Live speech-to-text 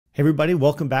Hey everybody,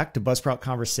 welcome back to Buzzsprout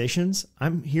Conversations.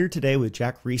 I'm here today with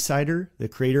Jack Rhysider, the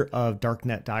creator of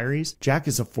Darknet Diaries. Jack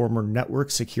is a former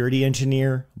network security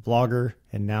engineer, blogger,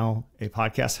 and now a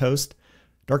podcast host.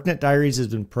 Darknet Diaries has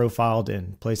been profiled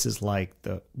in places like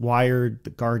The Wired, The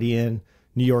Guardian,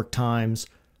 New York Times,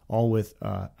 all with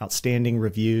outstanding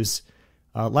reviews.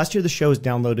 Last year, the show was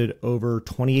downloaded over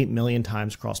 28 million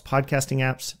times across podcasting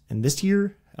apps, and this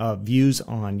year, views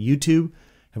on YouTube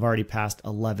have already passed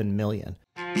 11 million.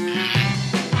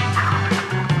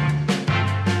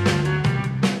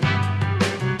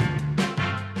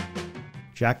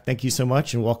 Jack, thank you so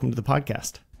much and welcome to the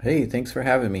podcast. Hey, thanks for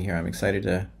having me here. I'm excited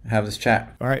to have this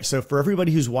chat. All right, so for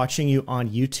everybody who's watching you on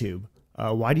YouTube,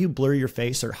 why do you blur your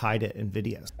face or hide it in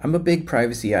videos? I'm a big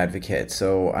privacy advocate,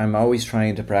 so I'm always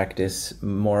trying to practice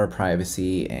more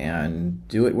privacy and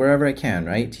do it wherever I can,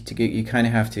 right? You kind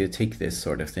of have to take this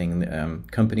sort of thing.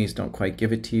 Companies don't quite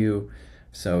give it to you,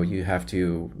 so you have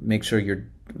to make sure you're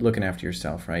looking after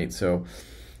yourself, right? So,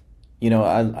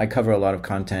 I cover a lot of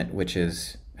content, which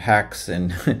is hacks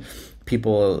and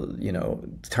people,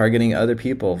 targeting other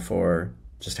people for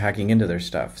just hacking into their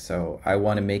stuff. So I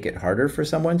want to make it harder for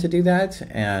someone to do that.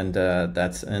 And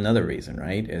that's another reason,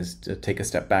 right, is to take a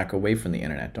step back away from the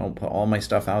internet. Don't put all my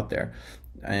stuff out there.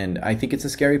 And I think it's a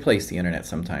scary place, the internet,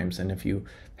 sometimes. And if you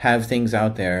have things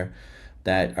out there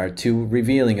that are too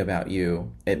revealing about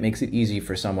you, it makes it easy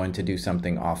for someone to do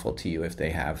something awful to you if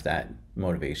they have that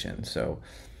motivation. So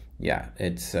yeah,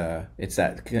 it's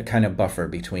that kind of buffer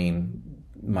between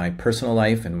my personal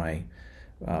life and my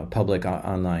public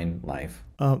online life.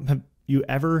 Have you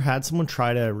ever had someone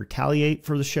try to retaliate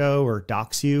for the show or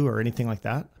dox you or anything like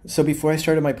that? So before I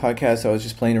started my podcast, I was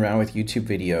just playing around with YouTube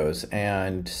videos,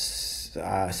 and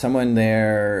someone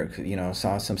there,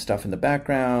 saw some stuff in the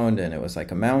background, and it was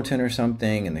like a mountain or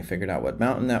something, and they figured out what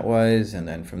mountain that was, and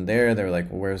then from there they were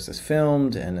like, well, where's this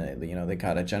filmed? And they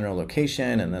got a general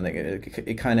location, and then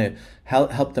it kind of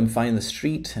helped them find the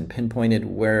street and pinpointed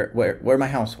where my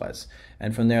house was.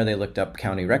 And from there they looked up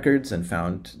county records and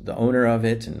found the owner of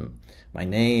it and my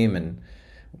name, and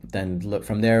then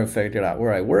from there figured out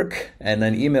where I work, and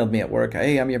then emailed me at work,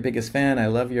 hey, I'm your biggest fan, I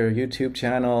love your YouTube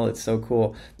channel, it's so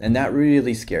cool. And that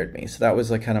really scared me. So that was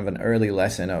like kind of an early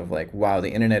lesson of like, wow,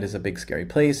 the internet is a big scary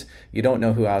place. You don't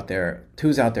know who's out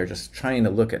there just trying to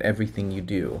look at everything you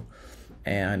do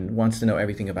and wants to know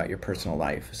everything about your personal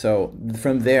life. So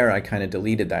from there I kind of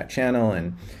deleted that channel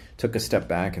and took a step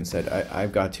back and said,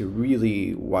 I've got to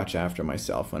really watch after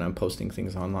myself when I'm posting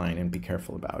things online and be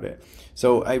careful about it.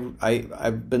 So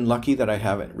I've been lucky that I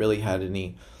haven't really had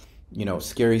any,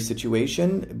 scary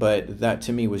situation, but that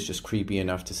to me was just creepy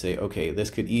enough to say, okay, this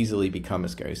could easily become a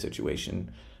scary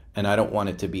situation, and I don't want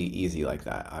it to be easy like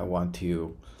that. I want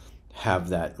to have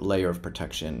that layer of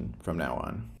protection from now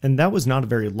on. And that was not a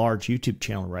very large YouTube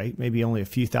channel, right? Maybe only a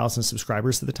few thousand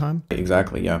subscribers at the time?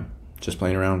 Exactly, yeah. Just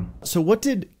playing around. So what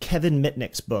did Kevin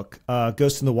Mitnick's book,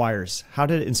 Ghost in the Wires, how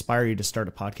did it inspire you to start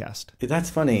a podcast?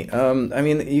 That's funny.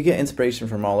 You get inspiration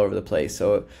from all over the place.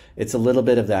 So it's a little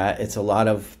bit of that. It's a lot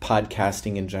of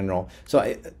podcasting in general.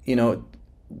 So,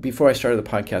 before I started the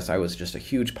podcast, I was just a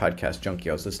huge podcast junkie.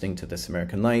 I was listening to This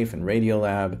American Life and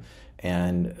Radiolab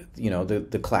and,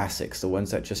 the classics, the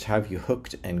ones that just have you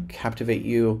hooked and captivate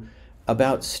you,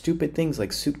 about stupid things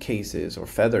like suitcases or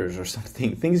feathers or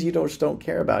something, things you just don't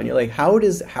care about. And you're like, how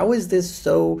is this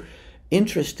so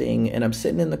interesting? And I'm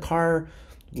sitting in the car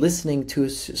listening to a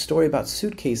story about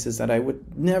suitcases that I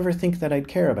would never think that I'd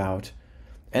care about.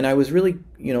 And I was really,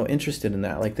 interested in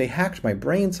that. Like, they hacked my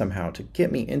brain somehow to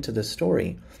get me into this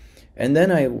story. And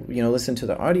then I, listened to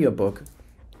the audiobook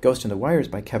Ghost in the Wires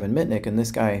by Kevin Mitnick. And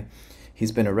this guy,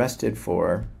 he's been arrested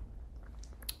for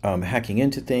hacking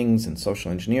into things and social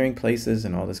engineering places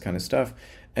and all this kind of stuff.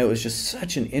 And it was just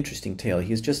such an interesting tale.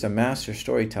 He's just a master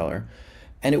storyteller,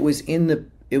 and it was in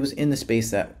the space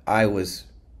that I was,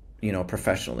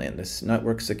 professional in, this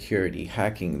network security,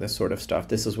 hacking, this sort of stuff.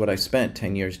 This is what I spent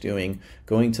 10 years doing,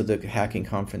 going to the hacking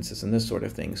conferences and this sort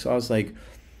of thing. So I was like,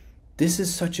 this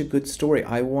is such a good story.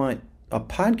 I want a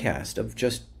podcast of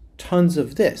just tons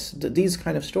of these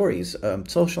kind of stories,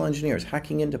 social engineers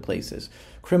hacking into places,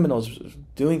 criminals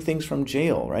doing things from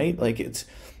jail, right? Like it's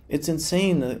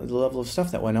insane the level of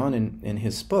stuff that went on in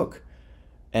his book.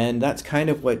 And that's kind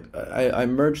of what I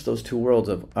merged those two worlds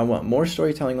of, I want more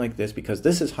storytelling like this because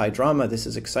this is high drama, this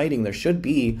is exciting, there should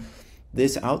be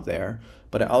this out there,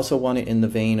 but I also want it in the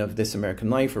vein of This American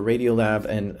Life or Radiolab,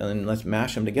 and let's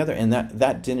mash them together. And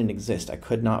that didn't exist. I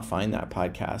could not find that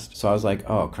podcast. So I was like,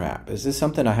 oh crap, is this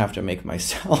something I have to make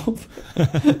myself?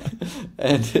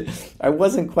 And I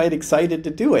wasn't quite excited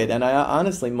to do it. And I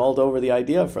honestly mulled over the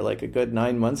idea for like a good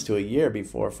 9 months to a year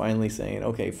before finally saying,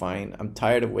 okay, fine, I'm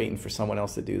tired of waiting for someone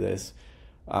else to do this.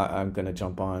 I'm going to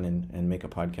jump on and make a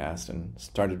podcast, and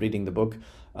started reading the book.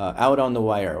 Out on the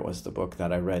Wire was the book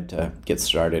that I read to get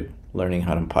started learning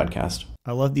how to podcast.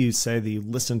 I love that you say that you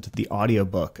listen to the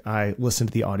audiobook. I listened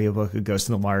to the audiobook of Ghost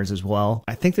in the Wires as well.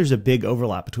 I think there's a big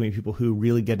overlap between people who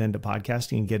really get into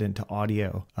podcasting and get into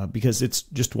audio because it's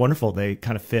just wonderful. They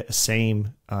kind of fit a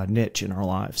same niche in our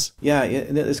lives. Yeah,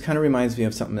 this kind of reminds me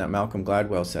of something that Malcolm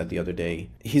Gladwell said the other day.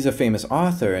 He's a famous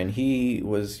author, and he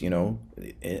was,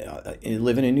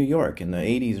 living in New York in the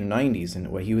 80s or 90s, and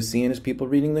what he was seeing is people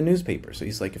reading the newspaper. So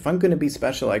he's like, if I'm going to be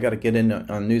special, I got to get in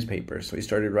on newspapers. So he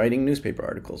started writing newspaper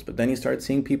articles, but then he started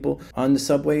seeing people on the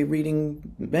subway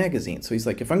reading magazines. So he's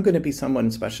like, if I'm going to be someone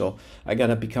special, I got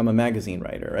to become a magazine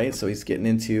writer, right? So he's getting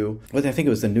into, I think it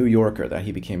was the New Yorker that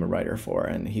he became a writer for,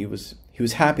 and he was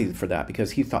happy for that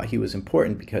because he thought he was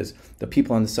important because the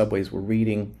people on the subways were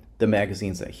reading the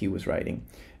magazines that he was writing.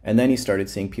 And then he started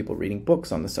seeing people reading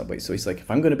books on the subway. So he's like,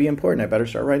 if I'm going to be important, I better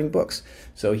start writing books.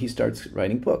 So he starts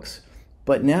writing books.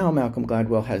 But now Malcolm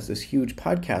Gladwell has this huge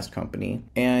podcast company.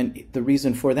 And the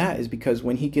reason for that is because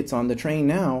when he gets on the train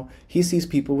now, he sees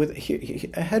people with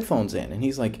headphones in. And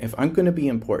he's like, if I'm going to be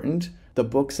important, the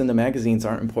books and the magazines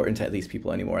aren't important to these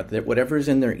people anymore. Whatever's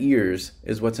in their ears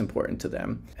is what's important to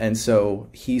them. And so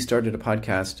he started a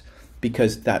podcast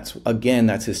because that's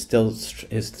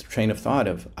his train of thought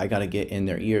of, I got to get in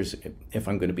their ears if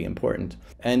I'm going to be important.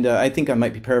 And I think I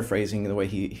might be paraphrasing the way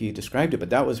he described it, but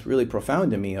that was really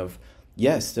profound to me of,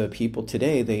 yes, the people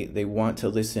today, they want to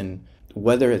listen,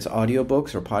 whether it's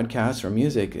audiobooks or podcasts or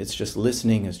music, it's just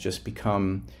listening has just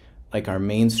become like our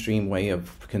mainstream way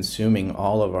of consuming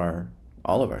all of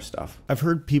our stuff. I've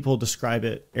heard people describe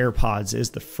it, AirPods is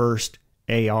the first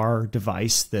AR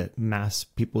device that mass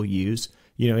people use.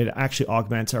 It actually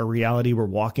augments our reality. We're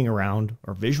walking around,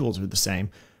 our visuals are the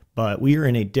same, but we are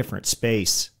in a different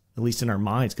space, at least in our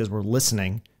minds, because we're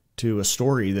listening to a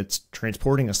story that's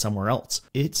transporting us somewhere else.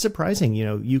 It's surprising,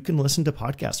 you can listen to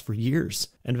podcasts for years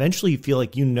and eventually you feel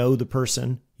like the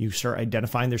person, you start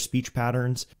identifying their speech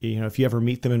patterns. If you ever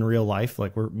meet them in real life,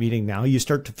 like we're meeting now, you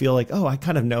start to feel like, oh, I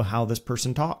kind of know how this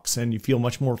person talks, and you feel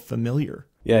much more familiar.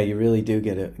 Yeah, you really do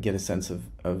get a sense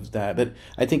of that. But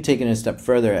I think taking it a step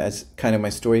further, as kind of my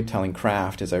storytelling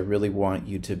craft, is I really want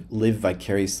you to live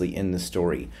vicariously in the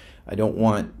story. I don't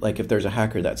want, like, if there's a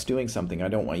hacker that's doing something, I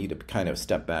don't want you to kind of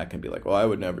step back and be like, well, I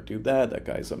would never do that. That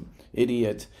guy's an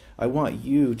idiot. I want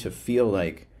you to feel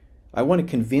like, I want to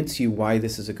convince you why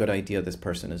this is a good idea, this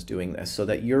person is doing this, so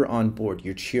that you're on board,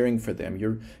 you're cheering for them,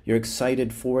 you're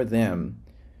excited for them.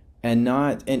 And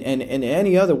not in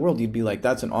any other world, you'd be like,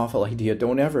 that's an awful idea.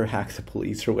 Don't ever hack the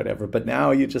police or whatever. But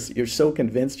now you're so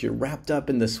convinced, you're wrapped up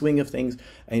in the swing of things,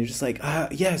 and you're just like,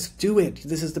 yes, do it.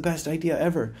 This is the best idea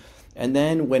ever. And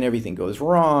then when everything goes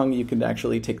wrong, you can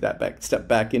actually take that step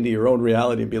back into your own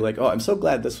reality and be like, oh, I'm so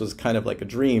glad this was kind of like a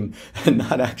dream and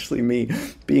not actually me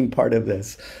being part of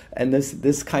this. And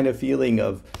this kind of feeling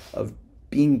of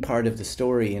being part of the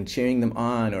story and cheering them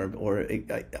on or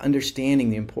understanding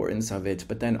the importance of it,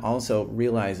 but then also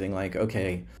realizing like,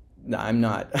 okay, I'm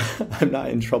not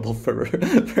in trouble for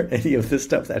any of this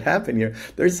stuff that happened here.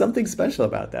 There's something special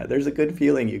about that. There's a good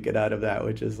feeling you get out of that,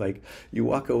 which is like you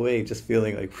walk away just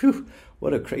feeling like, whew,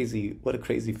 what a crazy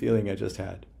feeling I just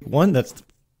had. One that's,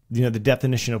 the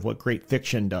definition of what great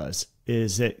fiction does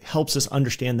is it helps us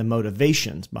understand the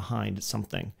motivations behind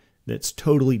something that's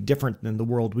totally different than the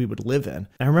world we would live in.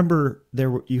 I remember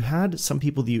you had some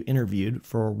people that you interviewed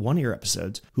for one of your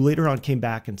episodes who later on came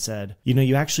back and said,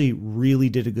 you actually really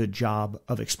did a good job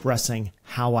of expressing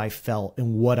how I felt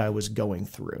and what I was going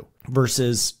through.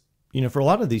 Versus, for a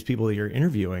lot of these people that you're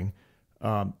interviewing,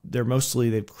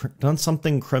 they've done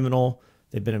something criminal.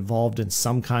 They've been involved in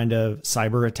some kind of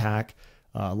cyber attack.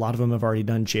 A lot of them have already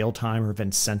done jail time or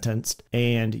been sentenced,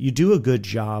 and you do a good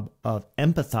job of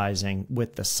empathizing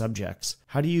with the subjects.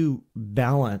 How do you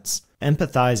balance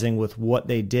empathizing with what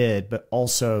they did, but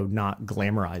also not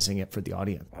glamorizing it for the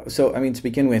audience? So, to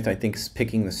begin with, I think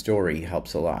picking the story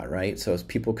helps a lot, right? So as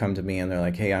people come to me and they're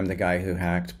like, hey, I'm the guy who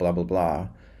hacked blah, blah, blah.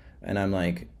 And I'm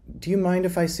like, do you mind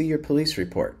if I see your police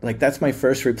report? Like, that's my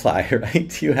first reply, right?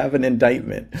 Do you have an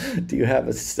indictment? Do you have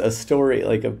a story,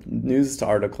 like a news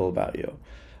article about you?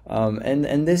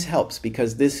 And this helps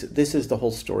because this is the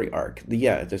whole story arc.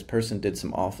 This person did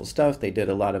some awful stuff. They did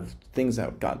a lot of things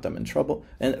that got them in trouble,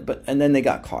 and then they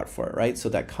got caught for it, right? So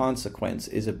that consequence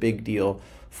is a big deal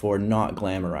for not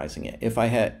glamorizing it. If I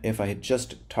had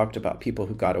just talked about people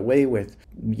who got away with,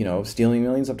 stealing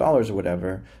millions of dollars or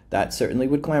whatever, that certainly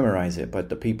would glamorize it. But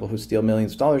the people who steal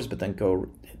millions of dollars but then go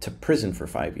to prison for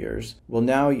 5 years, well,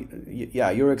 now,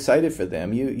 you're excited for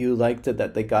them. You liked it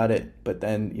that they got it, but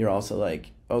then you're also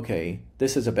like, okay,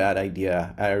 this is a bad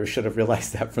idea. I should have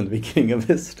realized that from the beginning of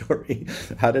this story.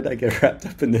 How did I get wrapped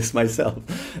up in this myself?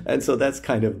 And so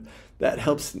that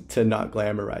helps to not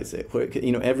glamorize it.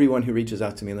 Everyone who reaches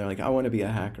out to me and they're like, I want to be a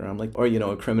hacker. I'm like, or,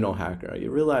 a criminal hacker.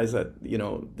 You realize that,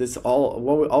 this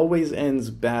always ends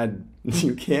bad.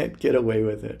 You can't get away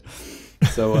with it.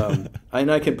 So, and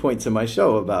I can point to my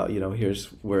show about, here's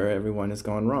where everyone has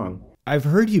gone wrong. I've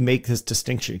heard you make this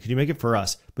distinction. Could you make it for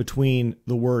us between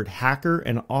the word hacker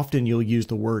and often you'll use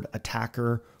the word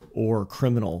attacker or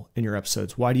criminal in your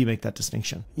episodes? Why do you make that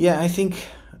distinction? Yeah, I think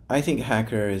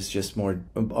hacker is just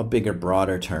a bigger,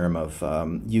 broader term of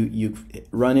you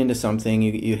run into something,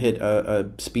 you hit a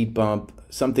speed bump,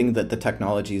 something that the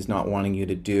technology is not wanting you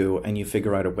to do, and you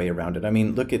figure out a way around it. I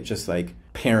mean, look at just like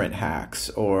parent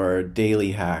hacks or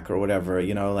daily hack or whatever,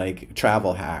 like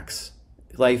travel hacks.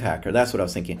 Life hacker, that's what I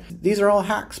was thinking. These are all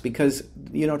hacks because,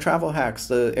 travel hacks,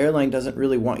 the airline doesn't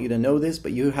really want you to know this,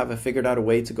 but you have figured out a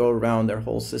way to go around their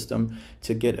whole system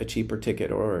to get a cheaper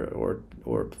ticket or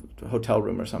hotel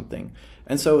room or something.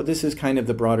 And so this is kind of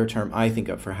the broader term I think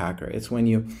of for hacker. It's when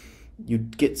you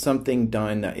get something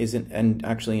done that isn't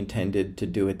actually intended to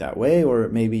do it that way, or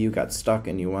maybe you got stuck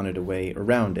and you wanted a way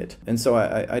around it. And so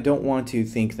I don't want to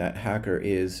think that hacker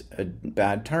is a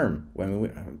bad term.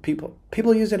 When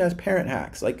people use it as parent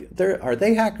hacks. Like, are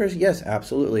they hackers? Yes,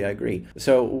 absolutely, I agree.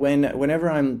 So whenever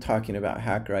I'm talking about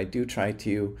hacker, I do try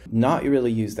to not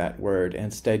really use that word,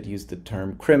 instead use the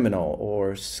term criminal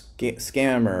or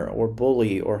scammer or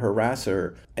bully or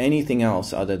harasser, anything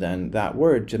else other than that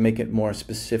word, to make it more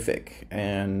specific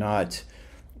and not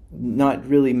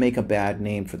really make a bad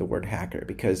name for the word hacker,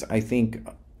 because I think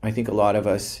a lot of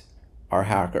us are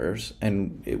hackers,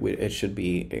 and it should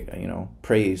be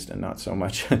praised and not so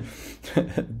much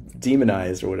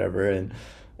demonized or whatever.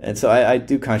 And so I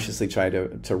do consciously try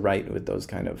to write with those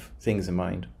kind of things in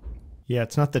mind. Yeah,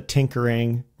 it's not the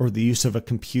tinkering or the use of a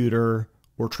computer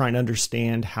or trying to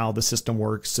understand how the system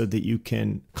works so that you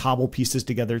can cobble pieces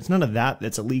together. It's none of that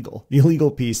that's illegal. The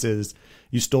illegal piece is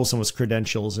you stole someone's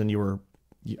credentials and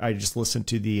I just listened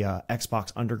to the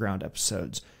Xbox Underground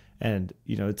episodes, and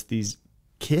it's these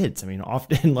kids,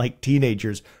 often like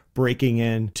teenagers, breaking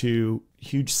into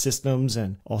huge systems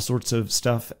and all sorts of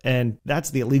stuff. And that's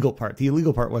the illegal part. The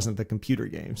illegal part wasn't the computer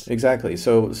games. Exactly.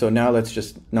 So now let's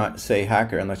just not say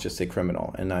hacker and let's just say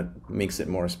criminal. And that makes it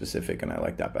more specific. And I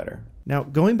like that better. Now,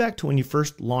 going back to when you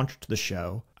first launched the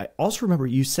show, I also remember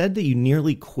you said that you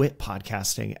nearly quit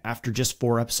podcasting after just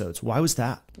 4 episodes. Why was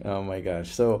that? Oh my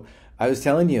gosh. So I was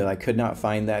telling you, I could not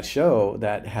find that show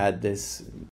that had this,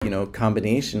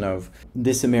 combination of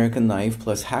This American Life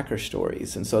plus hacker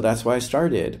stories. And so that's why I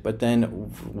started. But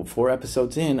then 4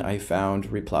 episodes in, I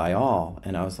found Reply All.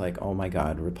 And I was like, oh my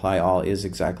God, Reply All is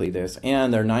exactly this.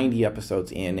 And they're 90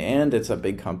 episodes in, and it's a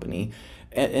big company.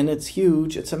 And it's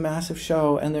huge. It's a massive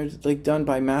show. And they're like done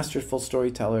by masterful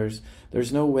storytellers.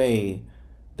 There's no way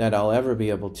that I'll ever be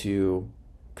able to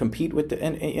compete with it.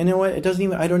 And you know what? I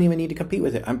don't even need to compete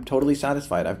with it. I'm totally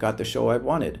satisfied. I've got the show I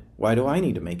wanted. Why do I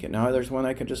need to make it? Now there's one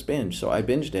I can just binge. So I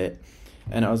binged it.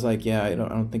 And I was like, yeah, I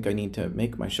don't think I need to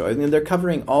make my show. And they're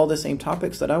covering all the same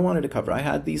topics that I wanted to cover. I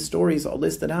had these stories all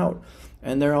listed out,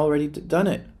 and they're already done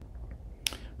it.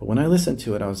 But when I listened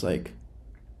to it, I was like,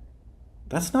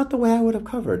 that's not the way I would have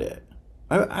covered it.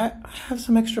 I have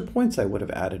some extra points I would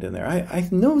have added in there. I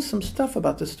know some stuff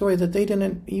about the story that they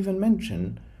didn't even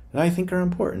mention that I think are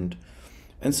important.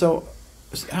 And so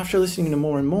after listening to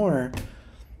more and more,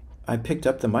 I picked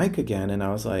up the mic again and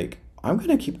I was like, I'm going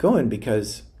to keep going,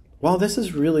 because while this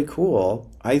is really cool,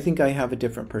 I think I have a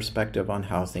different perspective on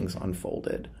how things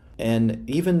unfolded. And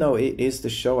even though it is the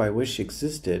show I wish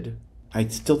existed, I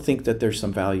still think that there's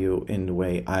some value in the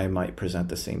way I might present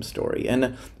the same story.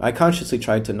 And I consciously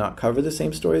tried to not cover the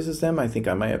same stories as them. I think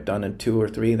I might have done 2 or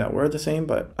 3 that were the same,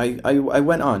 but I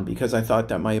went on because I thought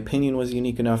that my opinion was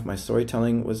unique enough, my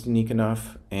storytelling was unique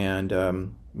enough,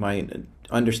 and my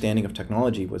understanding of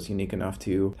technology was unique enough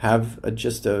to have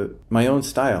my own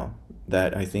style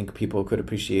that I think people could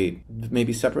appreciate,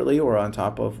 maybe separately or on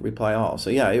top of Reply All. So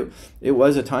yeah, it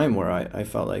was a time where I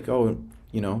felt like,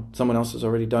 someone else has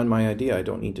already done my idea. I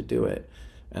don't need to do it.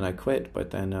 And I quit.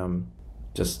 But then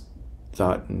just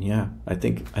thought, and yeah, I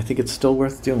think it's still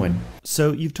worth doing.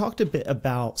 So you've talked a bit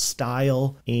about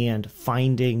style and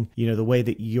finding, the way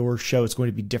that your show is going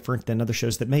to be different than other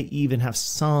shows that may even have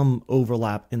some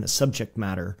overlap in the subject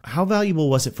matter. How valuable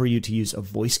was it for you to use a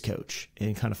voice coach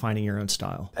in kind of finding your own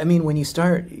style? I mean, when you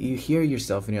start, you hear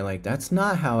yourself and you're like, that's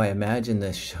not how I imagined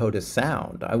this show to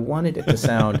sound. I wanted it to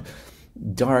sound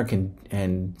dark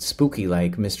and spooky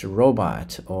like Mr.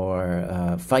 Robot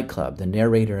or Fight Club. The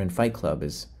narrator in Fight Club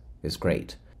is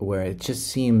great, where it just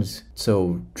seems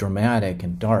so dramatic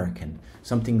and dark and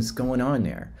something's going on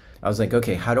there. I was like,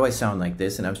 okay, how do I sound like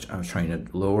this? And I was trying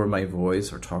to lower my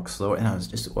voice or talk slower, and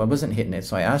I wasn't hitting it.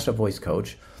 So I asked a voice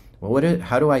coach, well,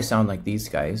 how do I sound like these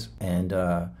guys? And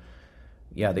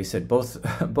yeah, they said both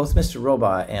Mr.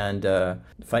 Robot and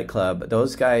Fight Club,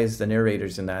 those guys, the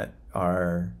narrators in that,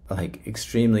 are like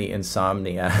extremely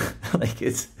insomnia.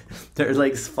 They're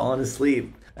like falling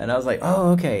asleep. And I was like,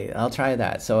 oh, okay, I'll try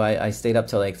that. So I stayed up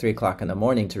till like 3 o'clock in the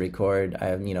morning to record,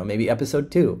 maybe episode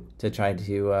 2 to try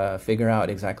to figure out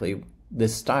exactly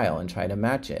this style and try to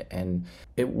match it. And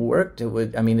it worked.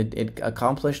 It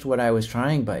accomplished what I was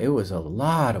trying, but it was a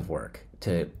lot of work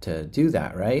to do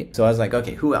that, right? So I was like,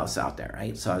 okay, who else out there,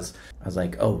 right? So I was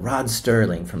like, oh, Rod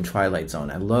Sterling from Twilight Zone.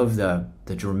 I love the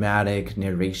dramatic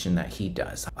narration that he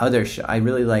does. I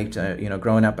really liked,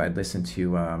 growing up, I'd listen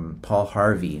to Paul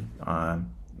Harvey on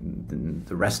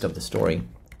the rest of the story.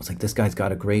 I was like, this guy's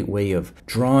got a great way of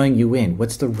drawing you in.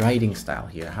 What's the writing style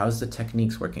here? How's the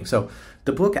techniques working? So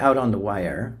the book Out on the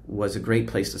Wire was a great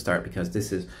place to start, because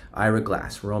this is Ira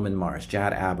Glass, Roman Mars,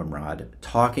 Jad Abumrad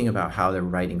talking about how they're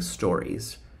writing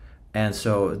stories. And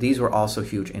so these were also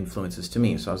huge influences to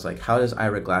me. So I was like, how does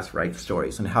Ira Glass write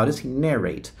stories? And how does he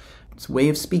narrate? It's a way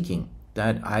of speaking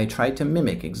that I tried to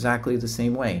mimic exactly the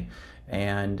same way.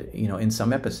 And, in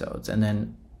some episodes. And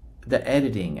then the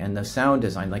editing and the sound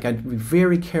design, like I'd be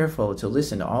very careful to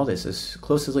listen to all this as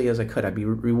closely as I could. I'd be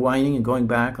rewinding and going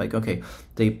back, like, okay,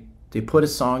 they put a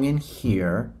song in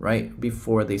here right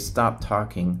before they stopped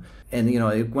talking, and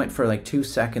it went for like 2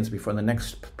 seconds before the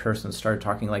next person started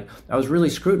talking. Like I was really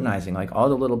scrutinizing like all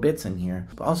the little bits in here,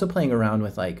 but also playing around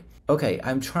with like, okay,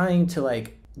 I'm trying to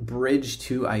like bridge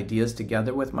 2 ideas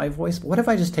together with my voice. What if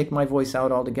I just take my voice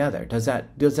out altogether? Does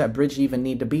that bridge even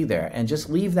need to be there? And just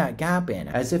leave that gap in,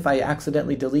 as if I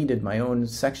accidentally deleted my own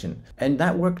section. And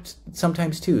that worked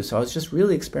sometimes too. So I was just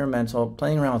really experimental,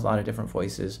 playing around with a lot of different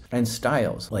voices and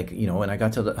styles. Like, when I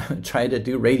got to try to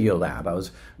do Radiolab, I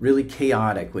was really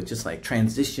chaotic with just like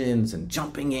transitions and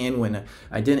jumping in when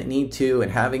I didn't need to,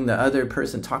 and having the other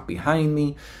person talk behind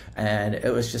me. And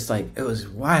it was just like, it was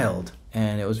wild.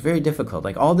 And it was very difficult.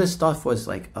 Like all this stuff was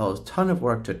like a ton of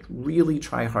work to really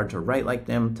try hard to write like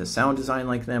them, to sound design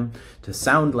like them, to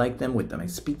sound like them with them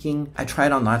speaking. I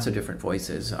tried on lots of different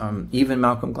voices. Even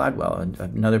Malcolm Gladwell,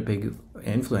 another big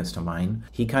influence to mine,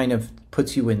 he kind of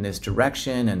puts you in this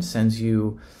direction and sends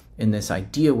you in this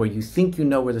idea where you think you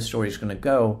know where the story is going to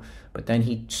go, but then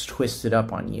he twists it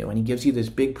up on you, and he gives you this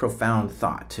big profound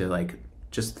thought to like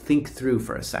just think through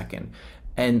for a second.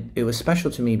 And it was special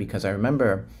to me because I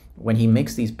remember when he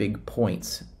makes these big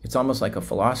points, it's almost like a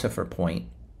philosopher point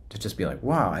to just be like,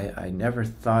 wow, I never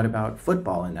thought about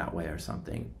football in that way or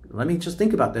something. Let me just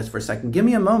think about this for a second. Give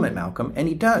me a moment, Malcolm. And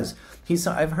he does.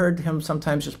 I've heard him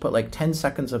sometimes just put like 10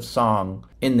 seconds of song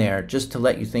in there just to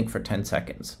let you think for 10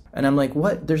 seconds. And I'm like,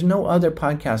 what? There's no other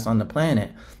podcast on the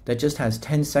planet that just has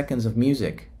 10 seconds of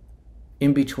music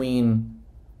in between,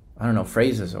 I don't know,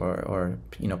 phrases or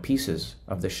pieces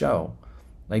of the show.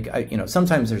 Like,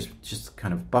 sometimes there's just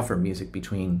kind of buffer music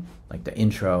between like the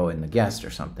intro and the guest or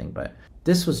something. But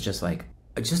this was just like,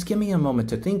 just give me a moment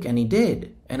to think. And he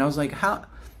did. And I was like, how?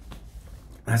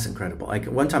 That's incredible. Like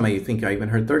one time I think I even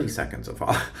heard 30 seconds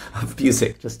of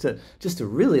music just to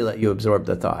really let you absorb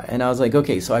the thought. And I was like,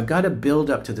 okay, so I've got to build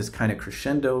up to this kind of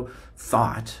crescendo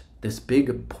thought, this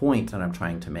big point that I'm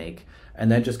trying to make, and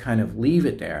then just kind of leave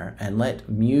it there and let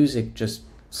music just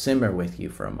simmer with you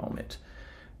for a moment.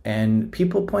 And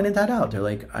people pointed that out. They're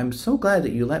like, I'm so glad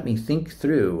that you let me think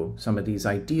through some of these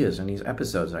ideas and these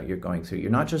episodes that you're going through.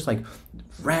 You're not just like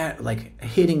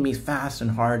hitting me fast and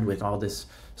hard with all this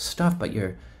stuff, but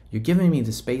you're giving me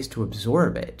the space to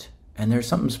absorb it. And there's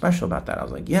something special about that. I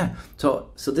was like, yeah.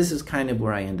 So this is kind of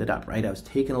where I ended up, right? I was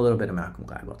taking a little bit of Malcolm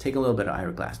Gladwell, taking a little bit of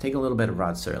Ira Glass, taking a little bit of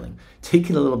Rod Serling,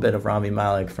 taking a little bit of Rami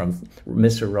Malek from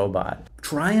Mr. Robot,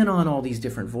 trying on all these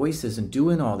different voices and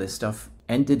doing all this stuff.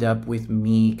 Ended up with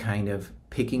me kind of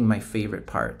picking my favorite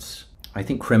parts. I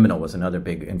think Criminal was another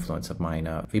big influence of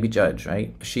mine. Phoebe Judge,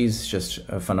 right? She's just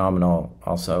phenomenal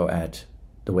also at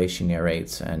the way she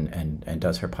narrates and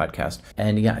does her podcast.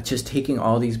 And yeah, just taking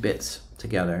all these bits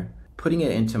together, putting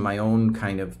it into my own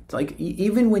kind of, like,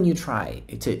 even when you try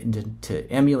to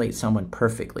emulate someone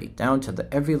perfectly, down to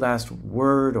the every last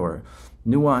word or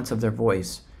nuance of their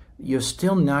voice, you're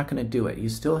still not going to do it. You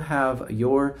still have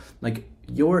your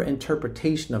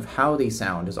interpretation of how they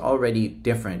sound is already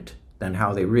different than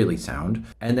how they really sound.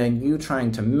 And then you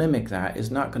trying to mimic that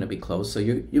is not going to be close. So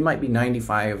you might be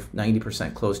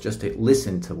 90% close just to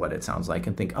listen to what it sounds like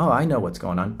and think, oh, I know what's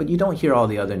going on. But you don't hear all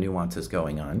the other nuances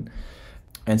going on.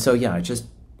 And so, yeah, it just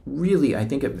really, I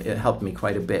think it helped me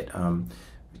quite a bit.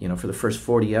 For the first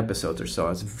 40 episodes or so, I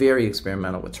was very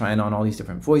experimental with trying on all these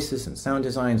different voices and sound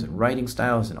designs and writing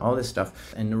styles and all this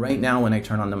stuff. And right now, when I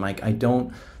turn on the mic, I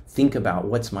don't think about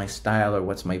what's my style or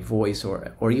what's my voice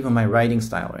or even my writing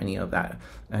style or any of that.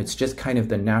 It's just kind of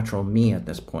the natural me at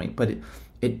this point. But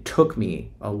it took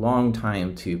me a long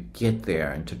time to get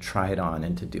there and to try it on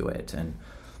and to do it. And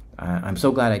I'm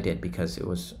so glad I did, because it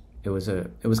was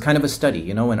kind of a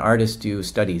study. When artists do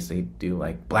studies, they do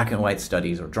like black and white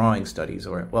studies or drawing studies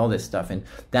or all this stuff, and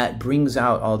that brings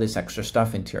out all this extra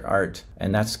stuff into your art.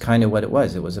 And that's kind of what it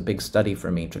was. It was a big study for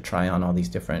me to try on all these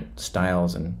different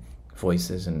styles and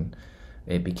voices, and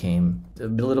it became a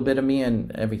little bit of me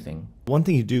and everything. One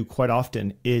thing you do quite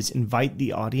often is invite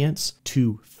the audience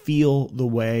to feel the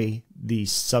way the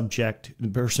subject, the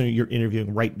person you're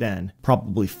interviewing right then,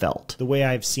 probably felt. The way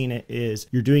I've seen it is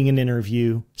you're doing an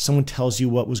interview, someone tells you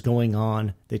what was going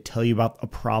on, they tell you about a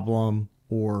problem,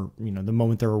 or the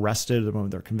moment they're arrested, the moment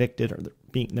they're convicted, or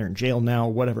they're in jail now,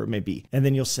 whatever it may be. And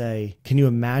then you'll say, can you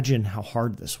imagine how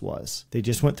hard this was? They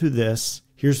just went through this.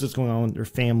 Here's what's going on with their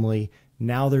family.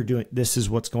 Now they're doing, this is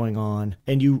what's going on.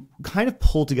 And you kind of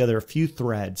pull together a few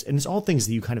threads, and it's all things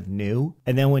that you kind of knew.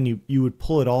 And then when you would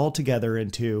pull it all together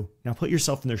into, now put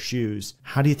yourself in their shoes.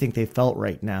 How do you think they felt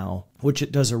right now? Which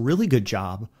it does a really good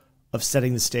job of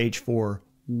setting the stage for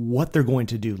what they're going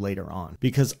to do later on.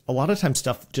 Because a lot of times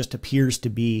stuff just appears to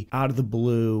be out of the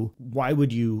blue. Why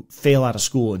would you fail out of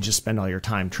school and just spend all your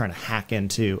time trying to hack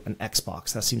into an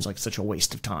Xbox? That seems like such a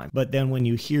waste of time. But then when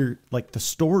you hear like the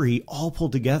story all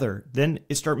pulled together, then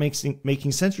it starts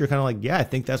making sense. You're kind of like, yeah, I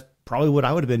think that's probably what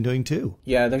I would have been doing too.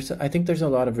 Yeah, I think there's a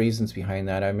lot of reasons behind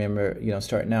that. I remember,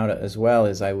 starting out as well,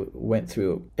 as I went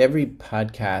through every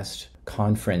podcast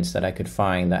conference that I could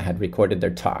find that had recorded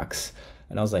their talks.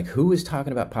 And I was like, who is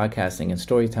talking about podcasting and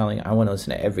storytelling? I want to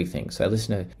listen to everything. So I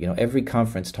listened to, every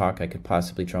conference talk I could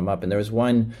possibly drum up. And there was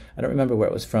one, I don't remember where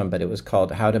it was from, but it was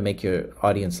called How to Make Your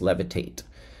Audience Levitate.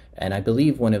 And I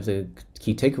believe one of the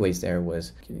key takeaways there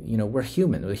was, we're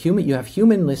human. You have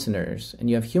human listeners and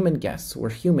you have human guests. We're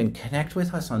human. Connect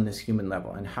with us on this human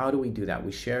level. And how do we do that?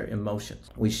 We share emotions.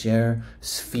 We share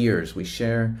spheres. We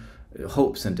share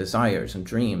hopes and desires and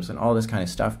dreams and all this kind of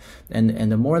stuff. And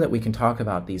the more that we can talk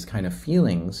about these kind of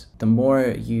feelings, the more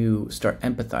you start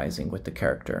empathizing with the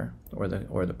character or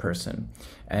the person.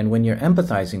 And when you're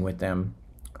empathizing with them,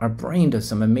 our brain does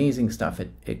some amazing stuff.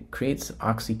 It creates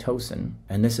oxytocin,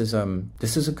 and this is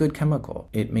a good chemical.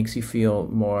 It makes you feel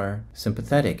more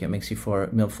sympathetic. It makes you feel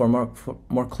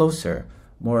more closer,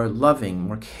 more loving,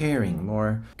 more caring,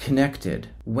 more connected.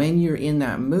 When you're in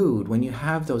that mood, when you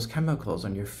have those chemicals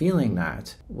and you're feeling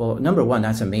that, well, number one,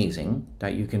 that's amazing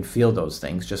that you can feel those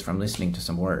things just from listening to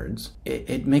some words.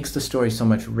 It makes the story so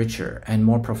much richer and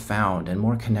more profound and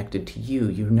more connected to you.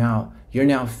 You're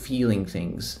now feeling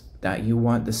things that you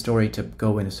want the story to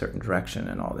go in a certain direction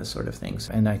and all this sort of things.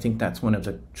 And I think that's one of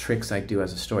the tricks I do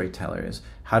as a storyteller is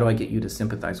how do I get you to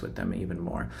sympathize with them even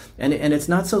more? And it's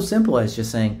not so simple as just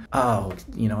saying, oh,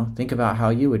 think about how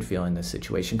you would feel in this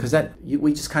situation. Because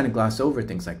we just kind of gloss over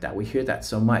things like that. We hear that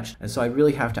so much. And so I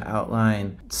really have to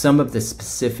outline some of the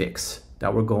specifics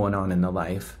that were going on in the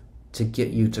life to get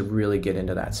you to really get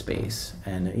into that space.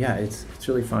 And yeah, it's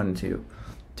really fun to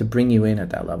bring you in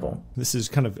at that level. This is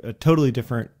kind of a totally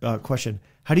different question.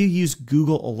 How do you use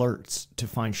Google Alerts to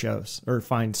find shows or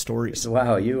find stories?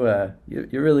 Wow, you're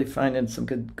really finding some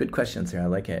good questions here. I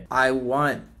like it. I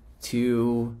want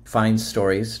to find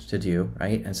stories to do,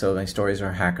 right? And so my stories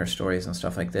are hacker stories and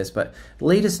stuff like this. But the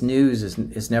latest news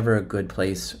is never a good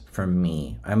place for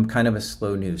me. I'm kind of a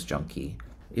slow news junkie.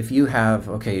 If you have,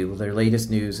 their latest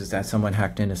news is that someone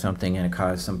hacked into something and it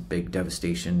caused some big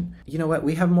devastation. You know what?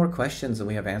 We have more questions than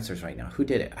we have answers right now. Who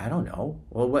did it? I don't know.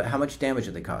 Well, how much damage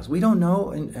did they cause? We don't know.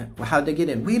 And how'd they get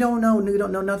in? We don't know. We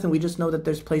don't know nothing. We just know that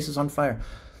there's places on fire.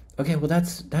 Okay, well,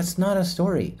 that's not a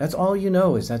story. That's all you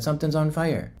know is that something's on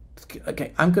fire.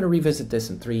 Okay, I'm going to revisit this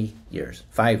in 3 years,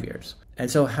 5 years. And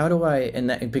so how do I,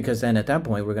 because then at that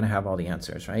point, we're going to have all the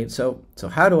answers, right? So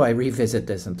how do I revisit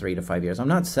this in 3 to 5 years? I'm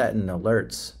not setting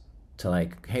alerts to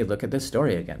like, hey, look at this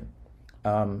story again.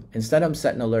 Instead, I'm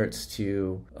setting alerts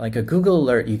to, like a Google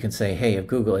alert. You can say, hey,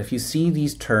 Google, if you see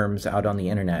these terms out on the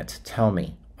internet, tell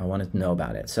me. I want to know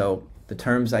about it. So the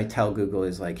terms I tell Google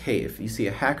is like, hey, if you see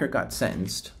a hacker got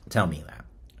sentenced, tell me that.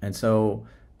 And so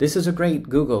this is a great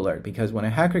Google alert, because when a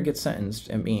hacker gets sentenced,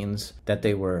 it means that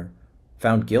they were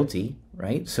found guilty,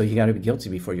 right? So you got to be guilty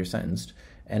before you're sentenced.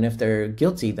 And if they're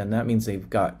guilty, then that means they've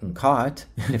gotten caught.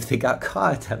 And if they got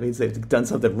caught, that means they've done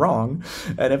something wrong.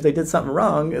 And if they did something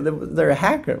wrong, they're a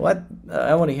hacker. What?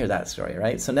 I want to hear that story,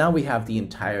 right? So now we have the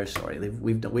entire story.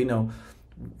 We know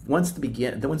once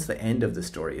the end of the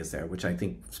story is there, which I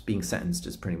think being sentenced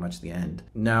is pretty much the end.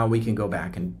 Now we can go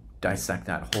back and dissect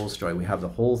that whole story. We have the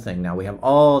whole thing. Now we have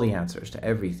all the answers to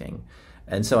everything.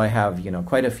 And so I have,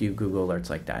 quite a few Google alerts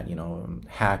like that,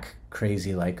 hack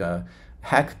crazy,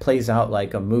 hack plays out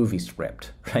like a movie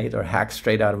script, right? Or hack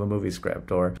straight out of a movie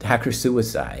script, or hacker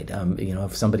suicide.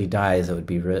 If somebody dies, it would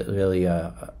be really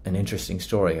an interesting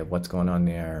story of what's going on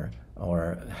there,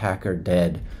 or hacker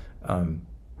dead.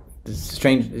 It's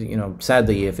strange,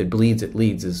 sadly, if it bleeds, it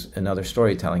leads is another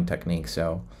storytelling technique.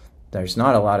 So there's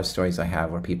not a lot of stories I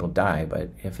have where people die, but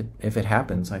if it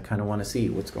happens, I kind of want to see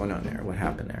what's going on there, what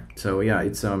happened there. So yeah,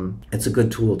 it's a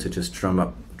good tool to just drum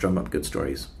up good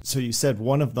stories. So you said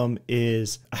one of them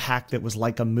is a hack that was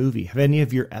like a movie. Have any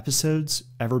of your episodes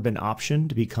ever been optioned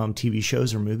to become TV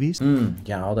shows or movies?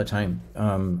 Yeah, all the time.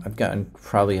 I've gotten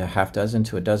probably a half dozen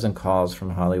to a dozen calls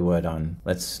from Hollywood on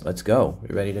let's go.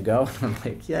 You ready to go? I'm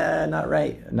like, yeah, not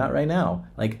right now.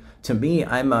 Like, to me,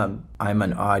 I'm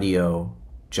an audio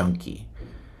junkie.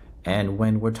 And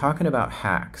when we're talking about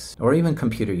hacks or even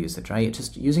computer usage, right?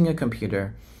 Just using a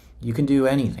computer, you can do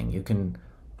anything. You can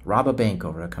rob a bank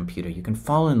over a computer. You can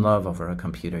fall in love over a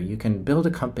computer. You can build a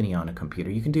company on a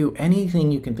computer. You can do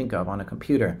anything you can think of on a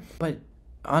computer. But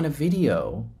on a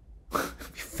video,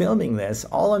 filming this,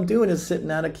 all I'm doing is sitting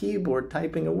at a keyboard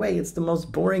typing away. It's the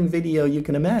most boring video you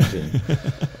can imagine.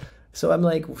 So I'm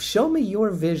like, show me your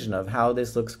vision of how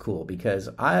this looks cool, because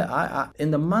I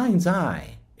in the mind's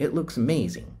eye, it looks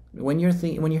amazing. When you're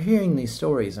hearing these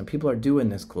stories and people are doing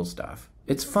this cool stuff,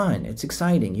 it's fun, it's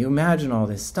exciting. You imagine all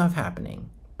this stuff happening,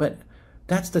 but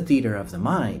that's the theater of the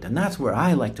mind, and that's where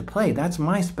I like to play. That's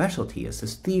my specialty, is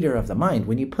this theater of the mind.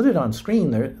 When you put it on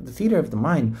screen, the theater of the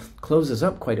mind closes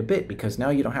up quite a bit, because now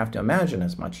you don't have to imagine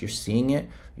as much. You're seeing it,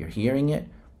 you're hearing it.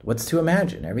 What's to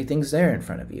imagine? Everything's there in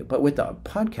front of you. But with a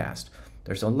podcast,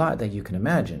 there's a lot that you can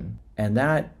imagine, and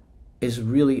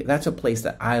that's a place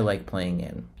that I like playing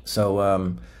in. So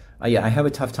I have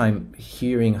a tough time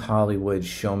hearing Hollywood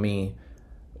show me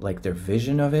like their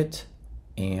vision of it,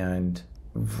 and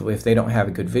if they don't have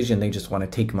a good vision, they just want to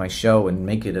take my show and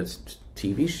make it a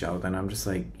TV show, then I'm just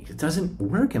like, it doesn't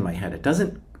work in my head. It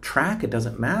doesn't track, it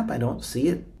doesn't map, I don't see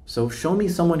it. So show me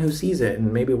someone who sees it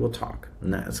and maybe we'll talk.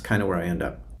 And that's kind of where I end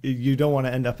up. You don't want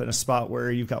to end up in a spot where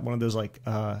you've got one of those like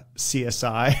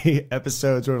CSI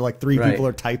episodes where like three people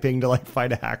are typing to like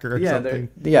find a hacker or something.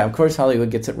 Yeah, of course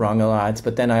Hollywood gets it wrong a lot,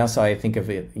 but then I think of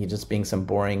it just being some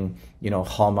boring,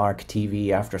 Hallmark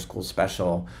TV after school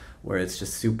special where it's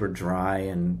just super dry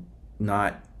and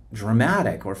not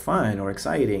dramatic or fun or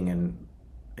exciting. And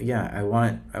yeah, I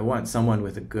want someone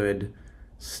with a good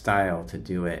style to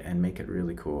do it and make it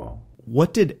really cool.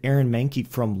 What did Aaron Mahnke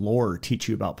from Lore teach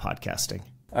you about podcasting?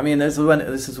 I mean, this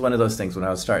is one of those things. When I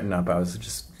was starting up, I was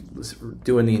just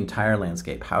doing the entire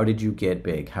landscape. How did you get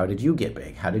big? How did you get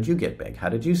big? How did you get big? How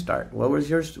did you start? What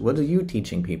are you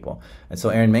teaching people? And so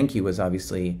Aaron Mahnke was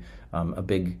obviously a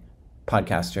big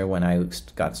podcaster when I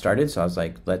got started. So I was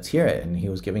like, let's hear it. And he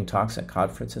was giving talks at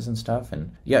conferences and stuff.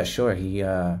 And yeah, sure, he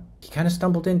kind of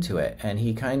stumbled into it. And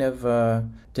he kind of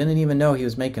didn't even know he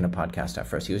was making a podcast at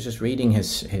first. He was just reading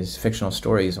his fictional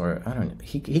stories, or I don't know.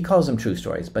 He calls them true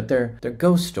stories, but they're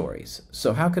ghost stories.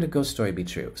 So how could a ghost story be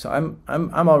true? So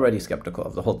I'm already skeptical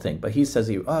of the whole thing. But he says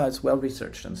it's well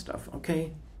researched and stuff.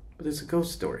 Okay, but it's a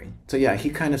ghost story. So yeah, he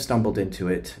kind of stumbled into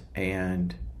it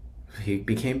and he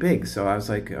became big. So I was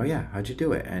like, oh yeah, how'd you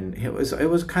do it? And it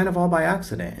was kind of all by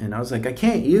accident. And I was like, I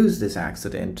can't use this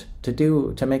accident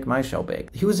to make my show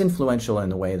big. He was influential in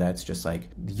the way that's just like,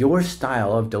 your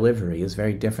style of delivery is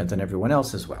very different than everyone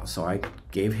else as well. So I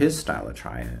gave his style a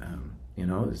try.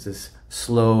 It's this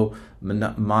slow,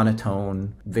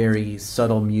 monotone, very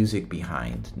subtle music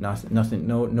behind. Nothing,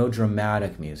 no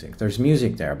dramatic music. There's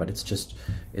music there, but it's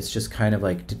just kind of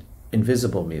like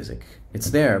invisible music.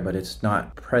 It's there, but it's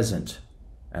not present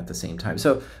at the same time.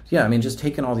 So yeah, I mean, just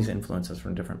taking all these influences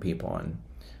from different people and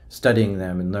studying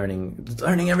them and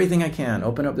learning everything I can,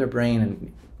 open up their brain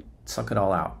and suck it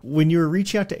all out. When you're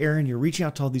reaching out to Aaron, you're reaching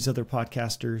out to all these other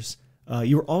podcasters.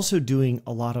 You were also doing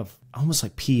a lot of almost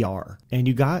like PR, and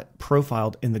you got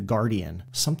profiled in The Guardian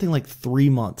something like 3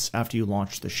 months after you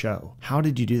launched the show. How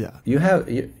did you do that? You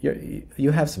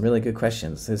have some really good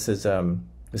questions. This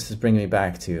is bringing me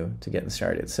back to getting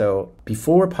started. So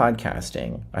before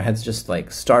podcasting, I had just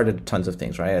like started tons of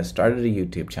things, right? I started a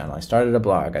YouTube channel. I started a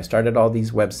blog. I started all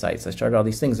these websites. I started all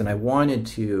these things. And I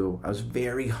was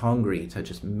very hungry to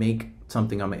just make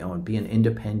something on my own, be an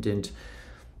independent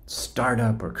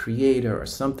startup or creator or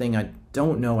something. I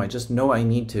don't know. I just know I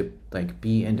need to like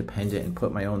be independent and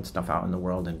put my own stuff out in the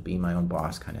world and be my own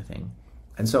boss kind of thing.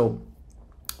 And so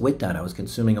with that, I was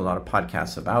consuming a lot of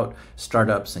podcasts about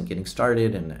startups and getting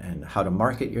started and how to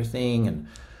market your thing, and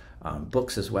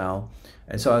books as well.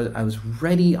 And so I was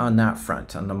ready on that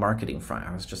front, on the marketing front.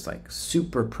 I was just like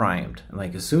super primed. And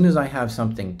like as soon as I have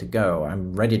something to go,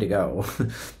 I'm ready to go.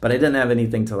 But I didn't have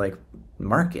anything to like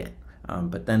market.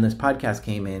 But then this podcast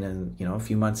came in, and a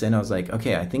few months in, I was like,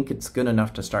 okay, I think it's good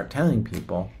enough to start telling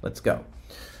people. Let's go.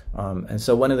 And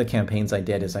so one of the campaigns I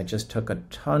did is I just took a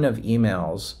ton of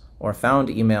emails, or found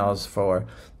emails for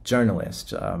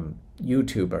journalists,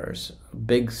 YouTubers,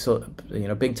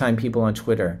 big time people on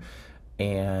Twitter,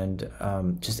 and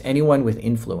just anyone with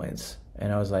influence.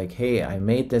 And I was like, hey, I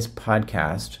made this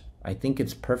podcast. I think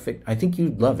it's perfect. I think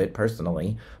you'd love it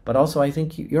personally, but also I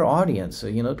think your audience, so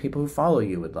the people who follow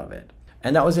you would love it.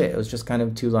 And that was it. It was just kind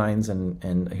of 2 lines,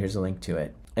 and here's a link to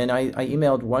it. And I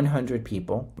emailed 100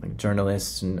 people, like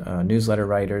journalists and newsletter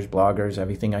writers, bloggers,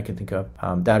 everything I could think of,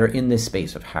 that are in this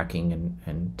space of hacking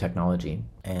and technology.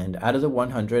 And out of the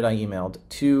 100 I emailed,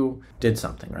 2 did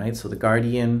something, right? So The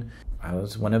Guardian, I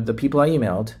was one of the people I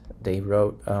emailed. They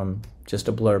wrote just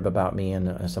a blurb about me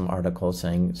and some articles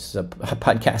saying this is a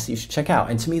podcast you should check out.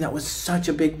 And to me, that was such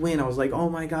a big win. I was like, oh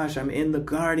my gosh, I'm in The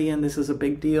Guardian. This is a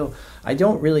big deal. I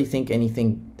don't really think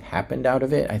anything happened out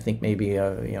of it. I think maybe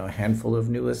a handful of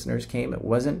new listeners came. It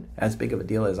wasn't as big of a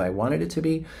deal as I wanted it to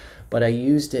be, but I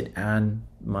used it on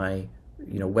my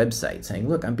website saying,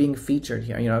 look, I'm being featured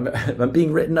here. I'm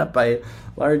being written up by a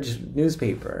large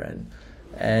newspaper,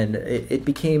 and it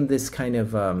became this kind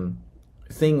of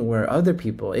thing where other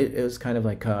people, it was kind of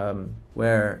like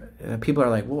where people are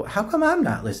like, well, how come I'm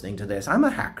not listening to this? I'm a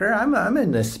hacker. I'm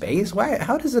in this space. Why?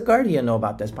 How does The Guardian know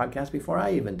about this podcast before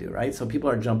I even do, right? So people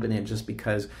are jumping in just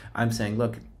because I'm saying,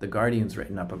 look, The Guardian's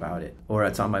written up about it, or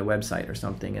it's on my website or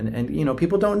something. And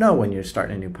people don't know when you're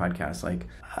starting a new podcast, like,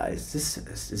 is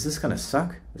this gonna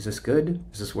suck? Is this good?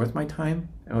 Is this worth my time?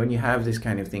 And when you have this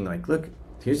kind of thing, like, look,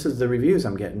 here's the reviews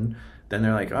I'm getting, then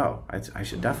they're like, oh, I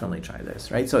should definitely try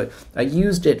this, right? So I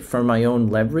used it for my own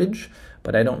leverage,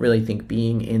 but I don't really think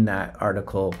being in that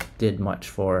article did much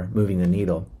for moving the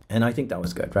needle. And I think that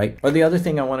was good, right? Or the other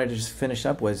thing I wanted to just finish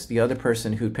up was the other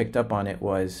person who picked up on it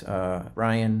was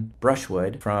Ryan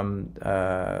Brushwood from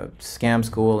Scam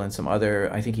School and some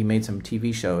other, I think he made some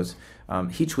TV shows.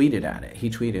 He tweeted at it. He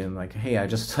tweeted and like, hey, I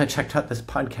checked out this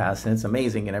podcast and it's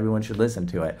amazing and everyone should listen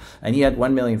to it. And he had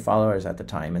 1 million followers at the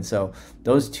time. And so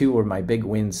those 2 were my big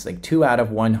wins, like 2 out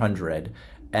of 100.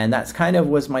 And that's kind of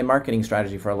was my marketing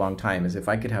strategy for a long time, is if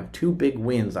I could have 2 big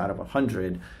wins out of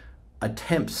 100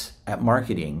 attempts at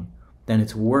marketing, then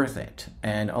it's worth it.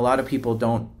 And a lot of people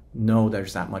don't know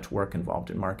there's that much work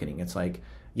involved in marketing. It's like,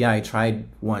 yeah, I tried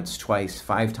once, twice,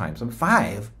 5 times.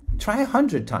 5? Try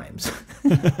 100 times.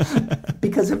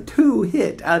 Because if 2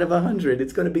 hit out of 100,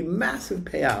 it's going to be massive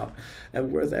payout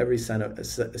and worth every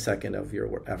second of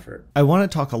your effort. I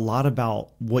want to talk a lot about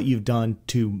what you've done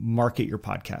to market your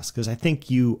podcast, because I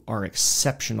think you are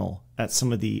exceptional at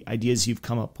some of the ideas you've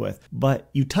come up with. But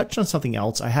you touched on something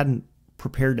else. I hadn't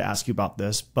prepared to ask you about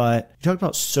this, but you talked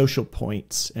about social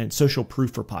points and social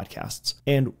proof for podcasts.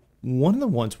 And one of the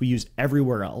ones we use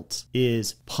everywhere else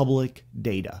is public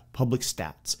data, public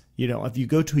stats. If you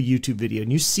go to a YouTube video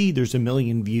and you see there's 1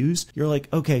 million views, you're like,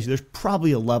 okay, so there's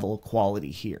probably a level of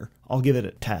quality here. I'll give it a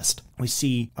test. We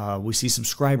see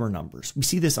subscriber numbers. We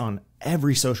see this on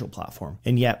every social platform.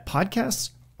 And yet podcasts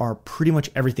are pretty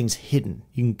much everything's hidden.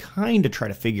 You can kind of try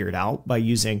to figure it out by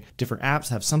using different apps,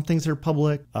 have some things that are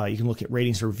public. You can look at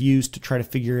ratings or reviews to try to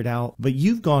figure it out, but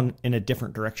you've gone in a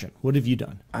different direction. What have you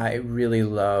done? I really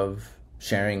love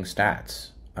sharing stats.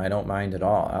 I don't mind at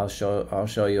all. I'll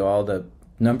show you all the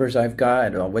numbers I've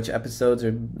got, which episodes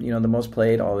are the most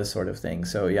played, all this sort of thing.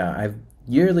 So yeah, I've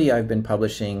been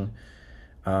publishing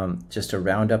just a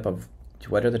roundup of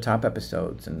what are the top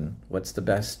episodes and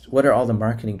what are all the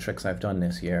marketing tricks I've done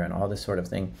this year and all this sort of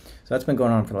thing. So that's been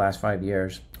going on for the last 5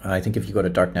 years. I think if you go to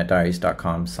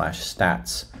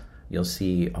darknetdiaries.com/stats, you'll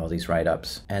see all these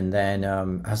write-ups. And then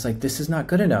I was like, this is not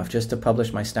good enough just to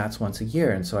publish my stats once a year.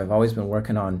 And so I've always been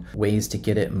working on ways to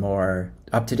get it more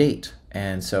up to date.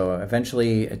 And so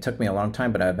eventually, it took me a long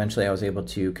time, but eventually I was able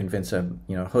to convince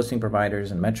hosting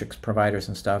providers and metrics providers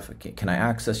and stuff, can I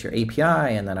access your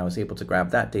API? And then I was able to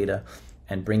grab that data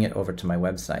and bring it over to my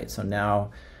website. So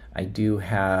now I do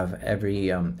have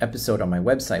every episode on my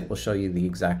website will show you the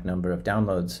exact number of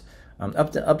downloads,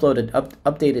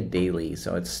 updated daily.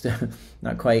 So it's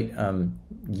not quite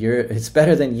it's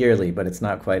better than yearly, but it's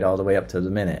not quite all the way up to the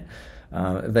minute.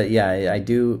 But yeah,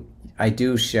 I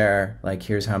do share, like,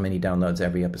 here's how many downloads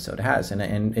every episode has,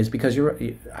 and it's because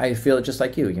I feel it just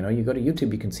like you go to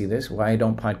YouTube, you can see this. Why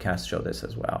don't podcasts show this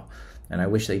as well? And I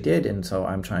wish they did, and so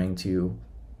I'm trying to,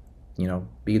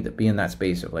 be in that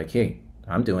space of like, hey,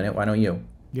 I'm doing it. Why don't you?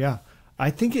 Yeah,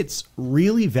 I think it's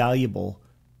really valuable,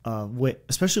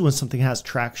 especially when something has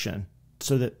traction,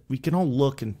 so that we can all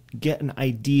look and get an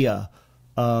idea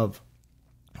of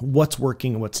what's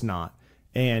working and what's not,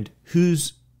 and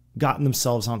who's gotten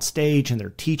themselves on stage and they're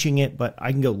teaching it, but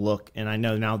I can go look and I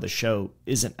know now the show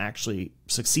isn't actually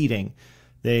succeeding.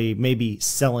 They may be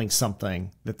selling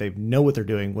something that they know what they're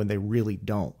doing when they really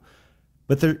don't.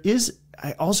 But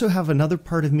I also have another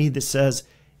part of me that says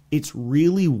it's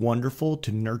really wonderful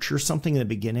to nurture something in the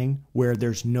beginning where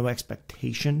there's no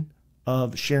expectation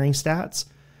of sharing stats.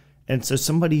 And so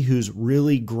somebody who's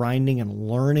really grinding and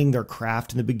learning their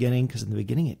craft in the beginning, because in the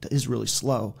beginning it is really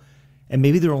slow, and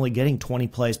maybe they're only getting 20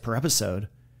 plays per episode,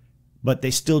 but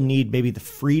they still need maybe the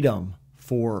freedom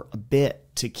for a bit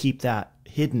to keep that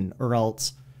hidden, or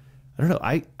else, I don't know,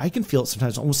 I can feel it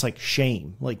sometimes almost like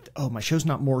shame. Like, oh, my show's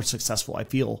not more successful. I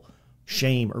feel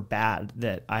shame or bad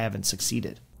that I haven't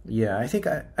succeeded. Yeah, I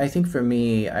think for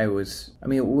me,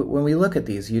 when we look at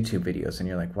these YouTube videos and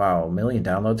you're like, wow, 1 million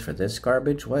downloads for this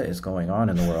garbage? What is going on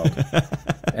in the world?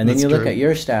 And then you look at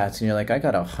your stats and you're like, I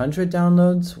got 100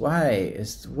 downloads? Why?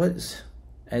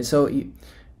 And so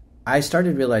I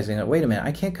started realizing that, wait a minute,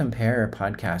 I can't compare a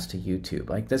podcast to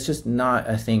YouTube. Like, that's just not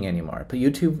a thing anymore. But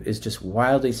YouTube is just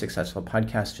wildly successful.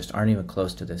 Podcasts just aren't even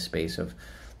close to this space of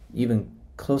even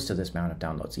close to this amount of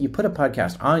downloads. You put a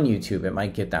podcast on YouTube, it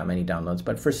might get that many downloads,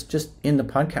 but for just in the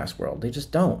podcast world, they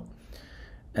just don't.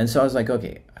 And so I was like,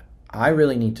 okay, I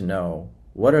really need to know,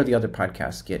 what are the other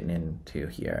podcasts getting into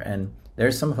here? And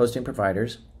there's some hosting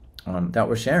providers that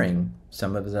were sharing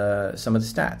some of the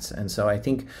stats. And so I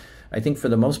think for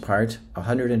the most part,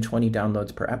 120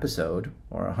 downloads per episode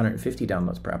or 150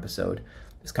 downloads per episode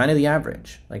is kind of the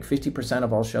average. Like 50%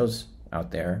 of all shows out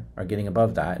there are getting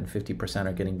above that, and 50%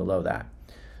 are getting below that.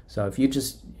 So if you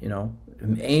just,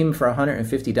 aim for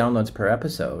 150 downloads per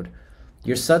episode,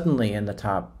 you're suddenly in the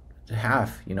top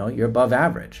half, you're above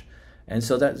average. And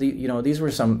so that, these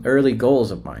were some early goals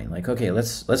of mine. Like, okay,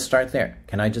 let's start there.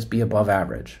 Can I just be above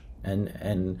average?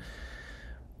 And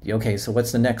okay, so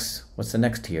what's the next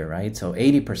tier, right? So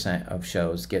 80% of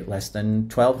shows get less than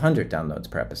 1,200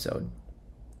 downloads per episode.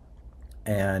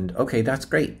 And okay, that's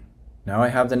great. Now I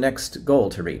have the next goal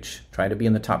to reach. Try to be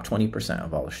in the top 20%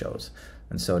 of all the shows.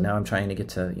 And so now I'm trying to get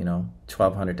to,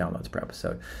 1,200 downloads per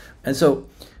episode. And so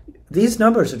these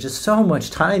numbers are just so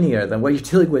much tinier than what you're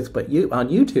dealing with on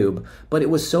YouTube. But it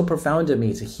was so profound to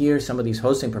me to hear some of these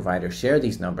hosting providers share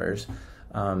these numbers,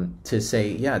 to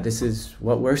say, yeah, this is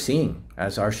what we're seeing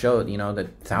as our show, the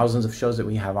thousands of shows that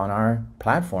we have on our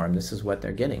platform. This is what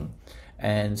they're getting.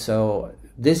 And so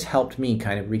this helped me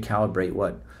kind of recalibrate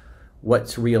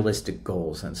what's realistic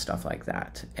goals and stuff like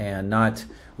that, and not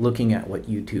looking at what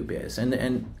YouTube is. And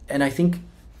I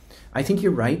think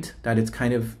you're right that it's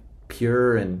kind of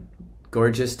pure and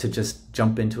gorgeous to just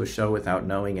jump into a show without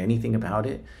knowing anything about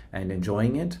it and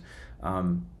enjoying it.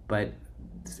 But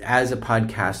as a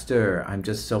podcaster, I'm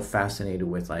just so fascinated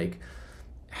with, like,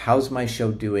 how's my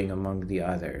show doing among the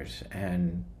others?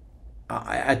 And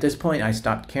at this point, I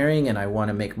stopped caring, and I want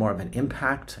to make more of an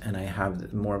impact, and I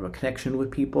have more of a connection with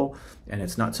people. And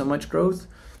it's not so much growth.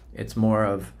 It's more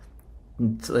of,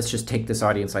 let's just take this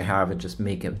audience I have and just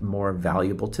make it more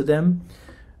valuable to them.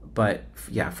 But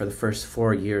yeah, for the first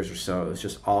 4 years or so, it was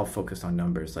just all focused on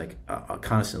numbers, like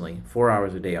constantly. 4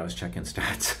 hours a day, I was checking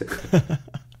stats.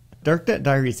 Darknet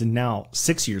Diaries is now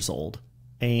 6 years old,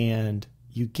 and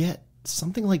you get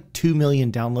something like 2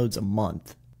 million downloads a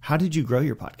month. How did you grow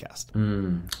your podcast?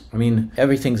 I mean,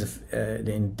 everything's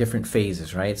in different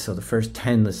phases, right? So the first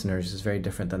 10 listeners is very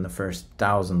different than the first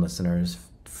 1,000 listeners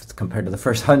compared to the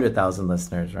first 100,000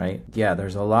 listeners, right? Yeah,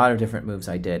 there's a lot of different moves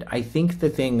I did. I think the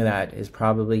thing that is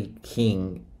probably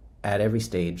king at every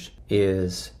stage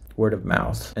is word of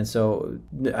mouth. And so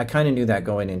I kind of knew that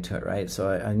going into it, right? So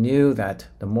I knew that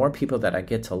the more people that I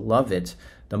get to love it,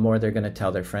 the more they're going to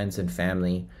tell their friends and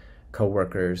family,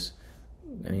 coworkers.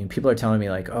 I mean, people are telling me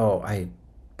like, oh, I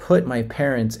put my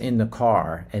parents in the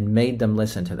car and made them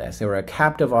listen to this. They were a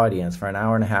captive audience for an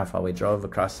hour and a half while we drove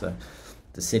across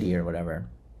the city or whatever.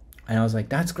 And I was like,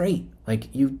 that's great.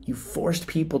 Like you forced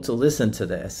people to listen to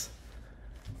this,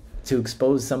 to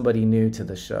expose somebody new to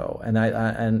the show. And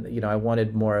I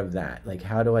wanted more of that. Like,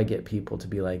 how do I get people to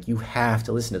be like, you have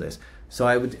to listen to this? So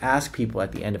I would ask people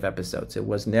at the end of episodes. It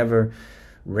was never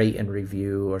rate and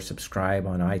review or subscribe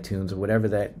on iTunes or whatever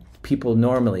that people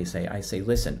normally say. I say,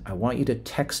 listen, I want you to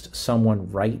text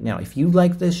someone right now. If you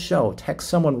like this show, text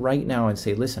someone right now and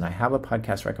say, listen, I have a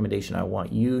podcast recommendation I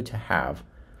want you to have.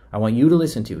 I want you to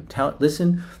listen to.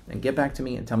 Listen and get back to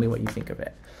me and tell me what you think of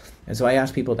it. And so I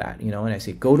ask people that, and I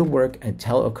say, go to work and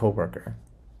tell a coworker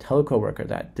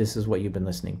that this is what you've been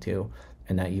listening to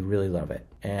and that you really love it.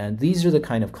 And these are the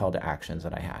kind of call to actions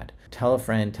that I had. Tell a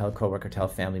friend, tell a coworker, tell a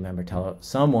family member, tell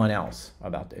someone else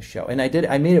about this show. And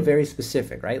I made it very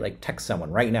specific, right? Like text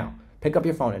someone right now. Pick up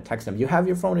your phone and text them. You have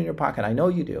your phone in your pocket. I know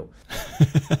you do.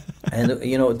 And,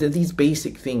 these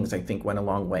basic things, I think, went a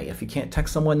long way. If you can't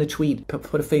text someone to tweet,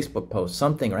 put a Facebook post,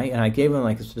 something, right? And I gave them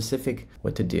like a specific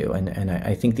what to do. And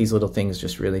I think these little things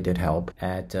just really did help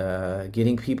at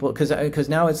getting people, because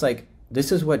now it's like,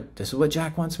 this is what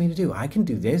Jack wants me to do. I can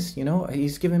do this,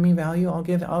 he's giving me value.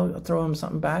 I'll throw him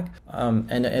something back.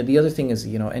 And the other thing is,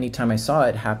 anytime I saw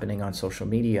it happening on social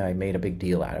media, I made a big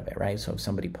deal out of it, right? So if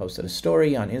somebody posted a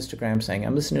story on Instagram saying,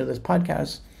 I'm listening to this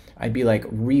podcast, I'd be like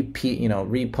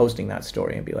reposting that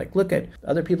story and be like, look at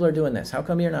other people are doing this. How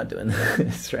come you're not doing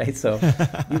this, right? So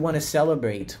you want to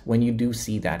celebrate when you do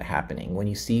see that happening, when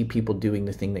you see people doing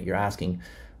the thing that you're asking.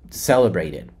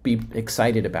 Celebrate it, be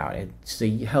excited about it,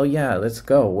 say, hell yeah, let's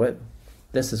go.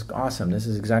 This is awesome. This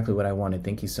is exactly what I wanted.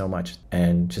 Thank you so much.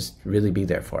 And just really be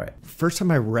there for it. First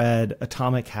time I read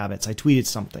Atomic Habits, I tweeted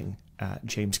something at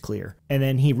James Clear, and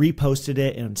then he reposted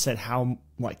it and said how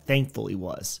thankful he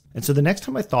was. And so the next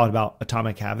time I thought about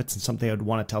Atomic Habits and something I'd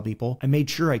want to tell people, I made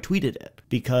sure I tweeted it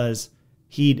because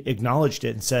he'd acknowledged it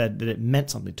and said that it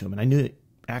meant something to him. And I knew it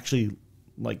actually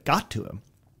got to him,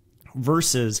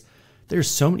 versus there's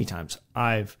so many times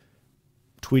I've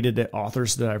tweeted at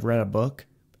authors that I've read a book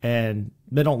and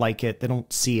they don't like it, they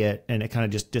don't see it, and it kind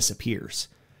of just disappears.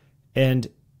 And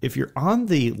if you're on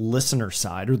the listener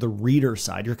side or the reader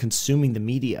side, you're consuming the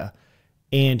media,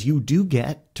 and you do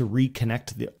get to reconnect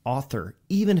to the author,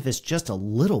 even if it's just a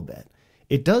little bit,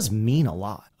 it does mean a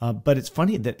lot. But it's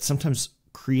funny that sometimes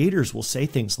creators will say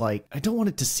things like, I don't want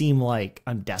it to seem like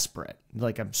I'm desperate,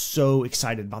 like I'm so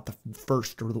excited about the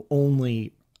first or the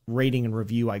only rating and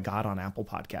review I got on Apple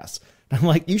Podcasts. And I'm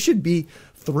like, you should be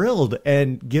thrilled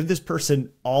and give this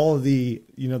person all of the,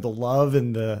 the love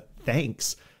and the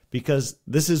thanks, because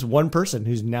this is one person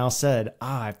who's now said,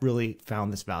 I've really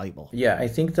found this valuable. Yeah, I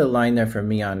think the line there for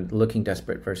me on looking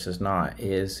desperate versus not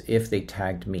is if they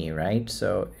tagged me, right?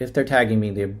 So if they're tagging me,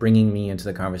 they're bringing me into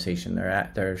the conversation.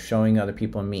 They're showing other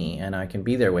people me, and I can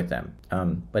be there with them.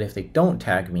 But if they don't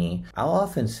tag me, I'll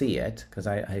often see it because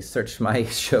I search my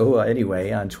show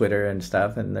anyway on Twitter and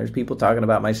stuff, and there's people talking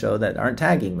about my show that aren't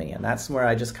tagging me, and that's where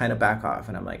I just kind of back off,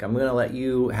 and I'm like, I'm going to let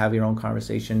you have your own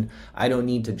conversation. I don't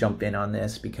need to jump in on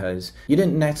this because you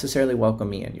didn't necessarily welcome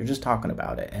me in. You're just talking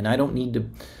about it, and I don't need to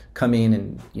come in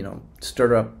and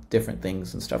stir up different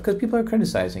things and stuff because people are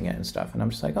criticizing it and stuff, and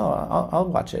I'm just like, I'll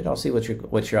watch it. I'll see what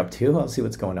you're up to. I'll see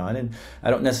what's going on, and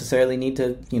I don't necessarily need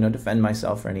to defend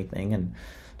myself or anything, and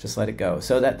just let it go.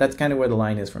 So that's kind of where the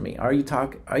line is for me. Are you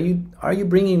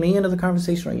bringing me into the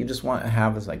conversation, or you just want to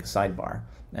have as like a sidebar?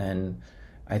 And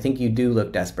I think you do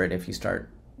look desperate if you start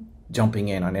jumping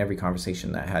in on every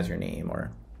conversation that has your name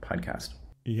or podcast.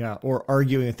 Yeah, or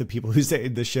arguing with the people who say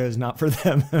the show is not for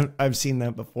them. I've seen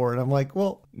that before, and I'm like,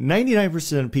 well,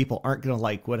 99% of people aren't going to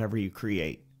like whatever you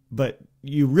create, but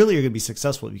you really are going to be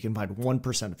successful if you can find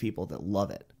 1% of people that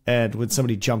love it. And when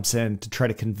somebody jumps in to try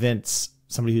to convince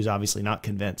somebody who's obviously not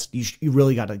convinced, you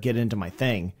really got to get into my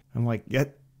thing. I'm like, yeah,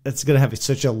 that's going to have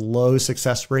such a low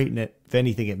success rate, and if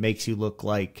anything, it makes you look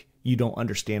like you don't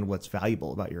understand what's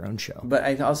valuable about your own show. But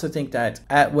I also think that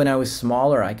when I was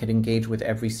smaller, I could engage with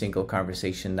every single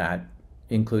conversation that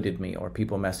included me or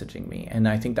people messaging me. And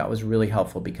I think that was really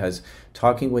helpful because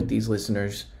talking with these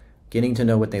listeners, getting to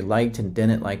know what they liked and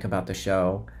didn't like about the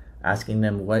show, asking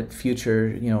them what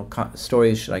future,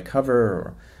 stories should I cover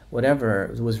or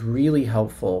whatever, was really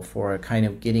helpful for kind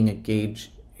of getting a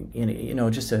gauge,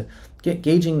 just to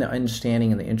gauging the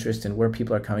understanding and the interest in where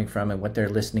people are coming from and what they're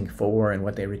listening for and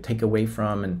what they take away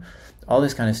from, and all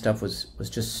this kind of stuff was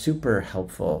just super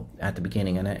helpful at the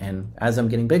beginning. And as I'm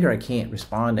getting bigger, I can't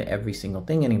respond to every single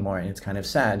thing anymore, and it's kind of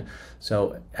sad.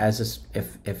 So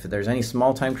if there's any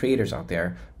small time creators out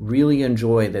there, really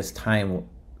enjoy this time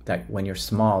that when you're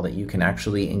small, that you can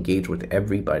actually engage with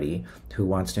everybody who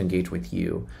wants to engage with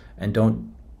you, and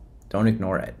don't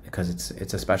ignore it, because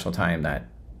it's a special time that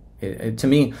to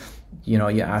me,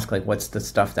 you ask like, what's the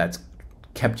stuff that's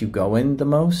kept you going the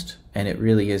most, and it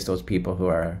really is those people who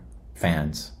are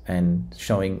fans and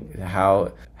showing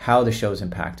how the show's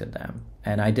impacted them.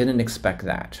 And I didn't expect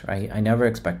that, right? I never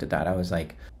expected that. I was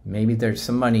like, maybe there's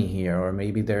some money here, or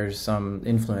maybe there's some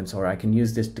influence, or I can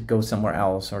use this to go somewhere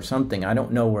else or something. I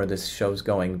don't know where this show's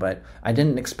going, but I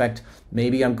didn't expect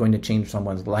maybe I'm going to change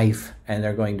someone's life and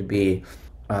they're going to be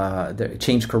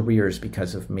change careers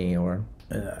because of me, or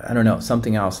I don't know,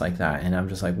 something else like that. And I'm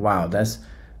just like, wow, this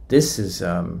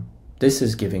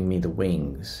is giving me the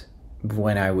wings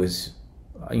when I was,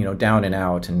 down and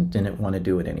out and didn't want to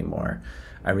do it anymore.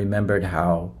 I remembered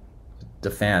how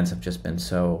the fans have just been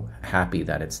so happy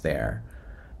that it's there.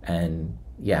 And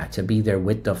yeah, to be there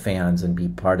with the fans and be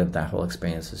part of that whole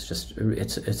experience is just,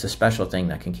 it's a special thing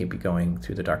that can keep you going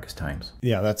through the darkest times.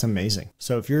 Yeah, that's amazing.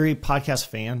 So if you're a podcast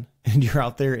fan and you're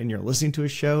out there and you're listening to a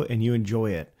show and you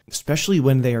enjoy it, especially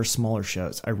when they are smaller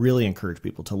shows, I really encourage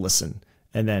people to listen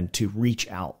and then to reach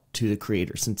out to the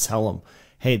creators and tell them,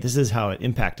 hey, this is how it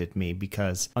impacted me.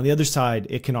 Because on the other side,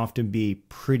 it can often be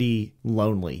pretty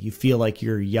lonely. You feel like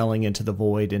you're yelling into the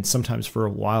void, and sometimes for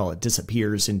a while it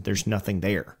disappears and there's nothing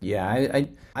there. Yeah,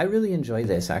 I really enjoy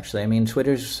this, actually. I mean,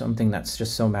 Twitter's something that's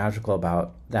just so magical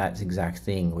about that exact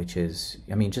thing, which is,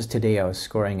 I mean, just today I was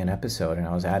scoring an episode and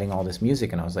I was adding all this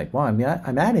music, and I was like, wow,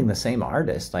 I'm adding the same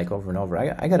artist like over and over.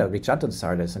 I got to reach out to this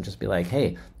artist and just be like,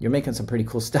 hey, you're making some pretty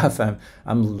cool stuff.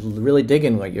 I'm really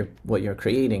digging what you're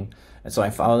creating. And so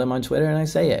I follow them on Twitter and I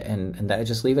say it, and I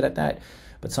just leave it at that.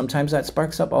 But sometimes that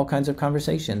sparks up all kinds of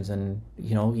conversations, and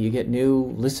you get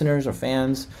new listeners or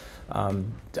fans,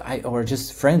 or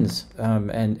just friends,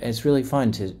 and it's really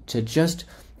fun to just.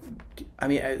 I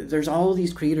mean, there's all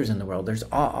these creators in the world. There's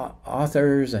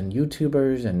authors and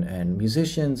YouTubers and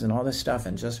musicians and all this stuff,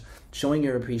 and just showing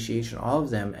your appreciation, all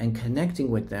of them, and connecting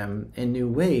with them in new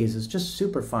ways is just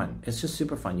super fun. It's just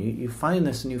super fun. You find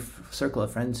this new circle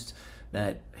of friends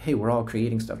that, hey, we're all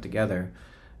creating stuff together,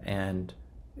 and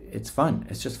it's fun.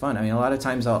 It's just fun. I mean, a lot of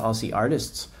times I'll see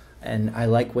artists and I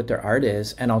like what their art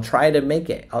is, and I'll try to make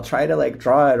it. I'll try to like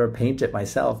draw it or paint it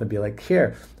myself and be like,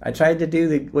 here, I tried to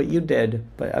do what you did,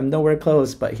 but I'm nowhere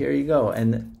close, but here you go.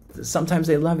 And sometimes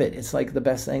they love it. It's like the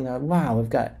best thing. Wow, we've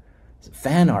got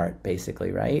fan art,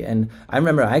 basically, right? And I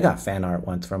remember I got fan art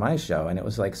once for my show, and it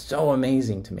was like so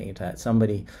amazing to me that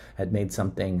somebody had made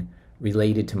something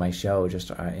related to my show,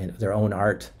 just their own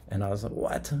art. And I was like,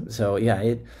 what? So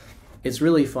yeah, it's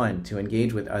really fun to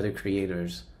engage with other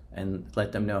creators and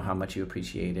let them know how much you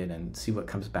appreciate it and see what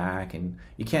comes back. And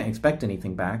you can't expect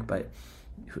anything back, but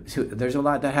there's a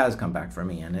lot that has come back for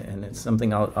me, and it's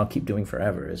something I'll keep doing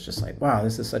forever. It's just like, wow,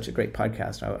 this is such a great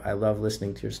podcast. I love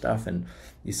listening to your stuff. And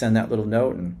you send that little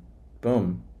note and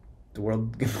boom, the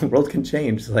world can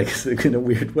change, like in a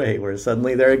weird way, where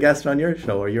suddenly they're a guest on your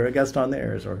show or you're a guest on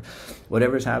theirs, or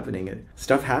whatever's happening.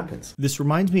 Stuff happens. This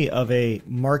reminds me of a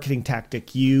marketing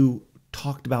tactic you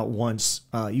talked about once.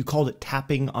 You called it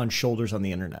tapping on shoulders on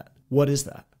the internet. What is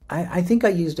that? I think I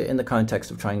used it in the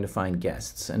context of trying to find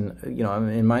guests. And,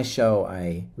 in my show,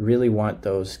 I really want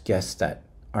those guests that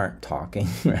aren't talking,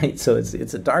 right? So it's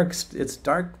a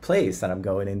dark place that I'm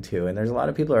going into. And there's a lot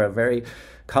of people who are very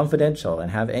confidential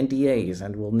and have NDAs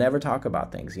and will never talk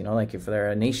about things, like if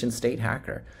they're a nation state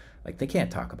hacker, like they can't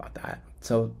talk about that.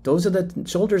 So those are the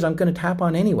shoulders I'm going to tap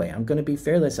on anyway. I'm going to be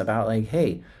fearless about like,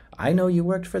 hey, I know you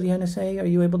worked for the NSA. Are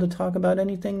you able to talk about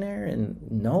anything there? And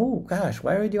no, gosh,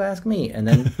 why would you ask me? And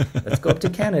then let's go up to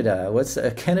Canada. What's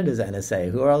Canada's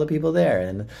NSA? Who are all the people there?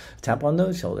 And tap on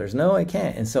those shoulders. No, I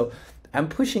can't. And so I'm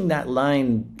pushing that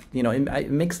line. It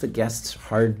makes the guests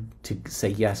hard to say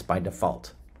yes by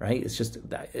default, right? It's just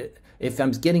that if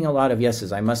I'm getting a lot of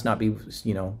yeses, I must not be,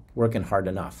 working hard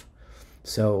enough.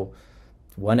 So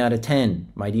 1 out of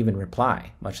 10 might even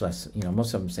reply, much less,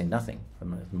 most of them say nothing.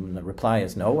 The reply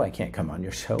is no, I can't come on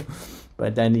your show.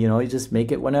 But then, you just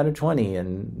make it 1 out of 20,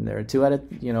 and there are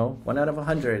 1 out of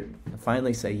 100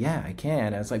 finally say, yeah, I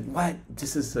can. And it's like, what?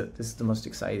 This is the most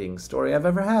exciting story I've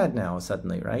ever had now,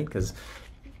 suddenly, right? Because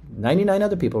 99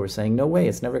 other people were saying, no way,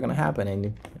 it's never going to happen.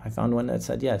 And I found one that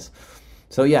said yes.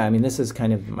 So yeah, I mean, this is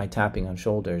kind of my tapping on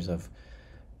shoulders of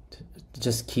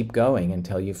just keep going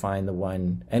until you find the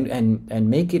one, and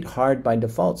make it hard by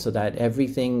default, so that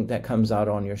everything that comes out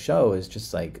on your show is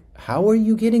just like, how are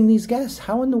you getting these guests?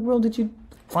 How in the world did you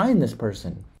find this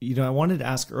person? I wanted to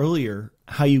ask earlier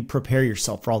how you prepare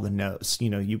yourself for all the no's.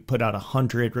 You put out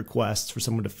 100 requests for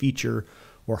someone to feature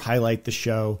or highlight the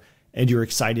show, and you're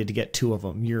excited to get 2 of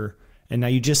them. You're And now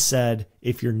you just said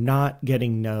if you're not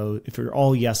getting no, if you're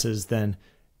all yeses, then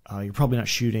you're probably not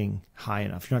shooting high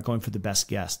enough. You're not going for the best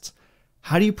guests.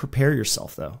 How do you prepare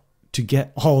yourself, though, to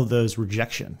get all of those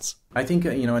rejections? I think,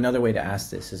 another way to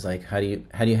ask this is like, how do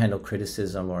you handle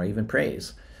criticism or even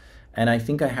praise? And I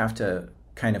think I have to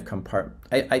kind of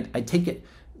I take it,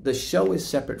 the show is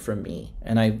separate from me,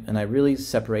 and I really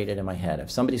separate it in my head. If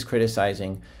somebody's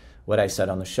criticizing what I said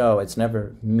on the show, it's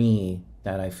never me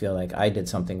that I feel like I did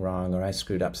something wrong or I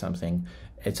screwed up something.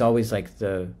 It's always like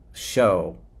the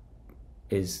show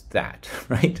is that,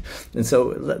 right? And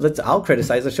so I'll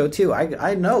criticize the show too.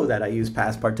 I know that I use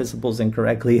past participles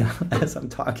incorrectly as I'm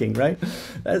talking, right?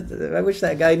 I wish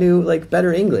that guy knew like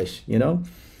better English,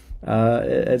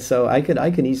 and so I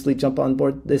can easily jump on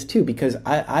board this too, because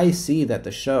I see that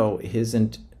the show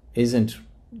isn't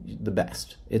the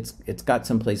best. It's got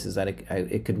some places that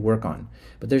it could work on,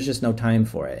 but there's just no time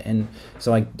for it, and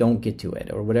so I don't get to it,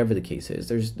 or whatever the case is.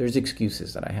 There's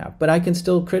excuses that I have, but I can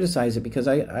still criticize it because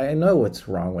I know what's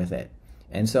wrong with it.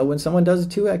 And so when someone does it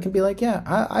too, I can be like, yeah,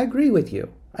 I agree with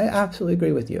you. I absolutely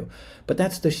agree with you. But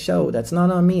that's the show. That's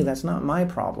not on me. That's not my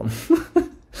problem.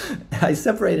 I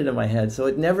separate it in my head, so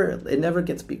it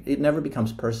never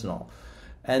becomes personal.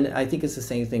 And I think it's the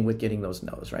same thing with getting those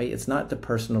no's, right? It's not the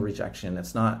personal rejection.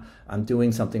 It's not I'm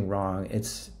doing something wrong.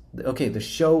 It's okay, the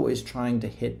show is trying to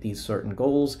hit these certain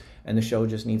goals, and the show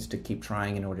just needs to keep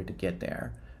trying in order to get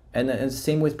there. And it's the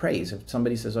same with praise. If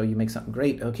somebody says, oh, you make something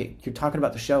great, okay, you're talking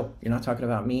about the show. You're not talking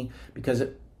about me, because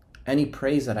any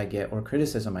praise that I get or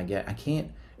criticism I get, I can't,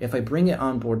 if I bring it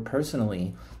on board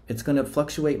personally, it's going to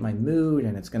fluctuate my mood,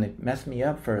 and it's going to mess me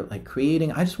up for like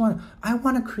creating. I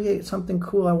want to create something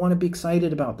cool. I want to be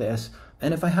excited about this.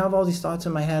 And if I have all these thoughts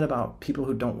in my head about people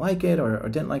who don't like it or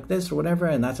didn't like this or whatever,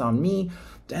 and that's on me,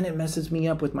 then it messes me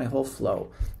up with my whole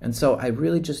flow. And so I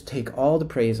really just take all the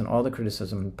praise and all the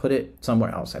criticism and put it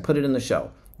somewhere else. I put it in the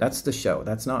show. That's the show.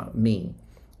 That's not me.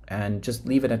 And just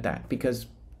leave it at that, because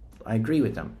I agree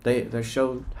with them. Their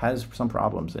show has some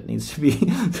problems. It needs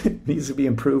to be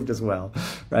improved as well,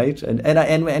 right? And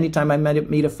anytime I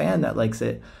meet a fan that likes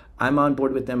it, I'm on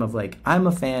board with them of like, I'm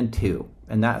a fan too,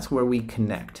 and that's where we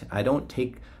connect. I don't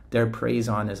take their praise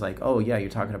on as like, oh yeah, you're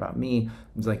talking about me.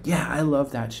 It's like, yeah, I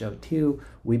love that show too.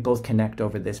 We both connect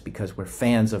over this because we're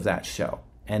fans of that show,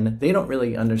 and they don't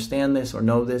really understand this or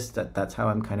know this. That's how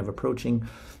I'm kind of approaching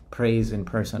praise in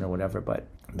person or whatever, but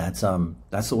that's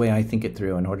the way I think it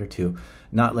through in order to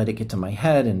not let it get to my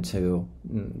head, and to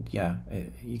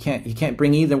you can't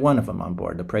bring either one of them on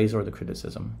board, the praise or the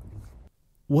criticism.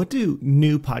 What do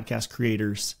new podcast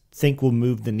creators think will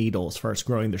move the needle as far as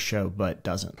growing the show but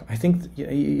doesn't? I think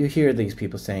you hear these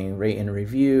people saying rate and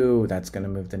review, that's going to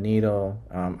move the needle.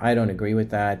 I don't agree with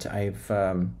that.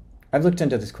 I've looked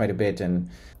into this quite a bit, and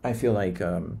I feel like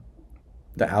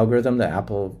the algorithm, the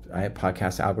Apple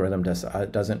podcast algorithm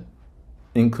doesn't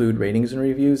include ratings and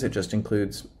reviews. It just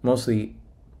includes mostly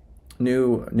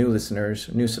new listeners,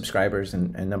 new subscribers,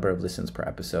 and number of listens per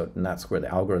episode, and that's where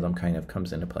the algorithm kind of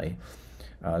comes into play.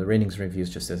 The ratings and reviews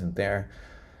just isn't there.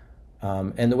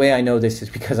 And the way I know this is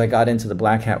because I got into the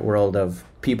black hat world of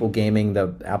people gaming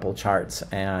the Apple charts,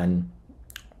 and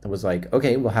it was like,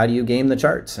 okay, well, how do you game the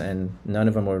charts? And none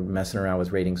of them were messing around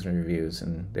with ratings and reviews,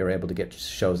 and they were able to get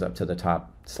shows up to the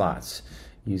top slots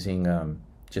using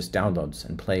just downloads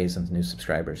and plays and new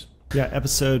subscribers. Yeah,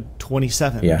 episode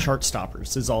 27, Chart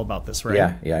Stoppers, is all about this, right?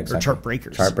 Yeah, exactly. Or Chart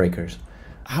Breakers. Chart Breakers.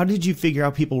 How did you figure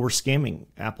out people were scamming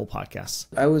Apple Podcasts?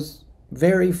 I was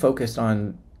very focused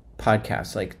on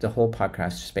podcasts, like the whole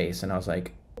podcast space, and I was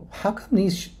like, how come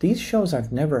these shows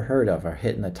I've never heard of are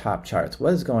hitting the top charts?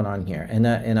 What is going on here? And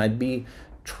I'd be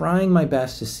trying my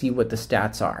best to see what the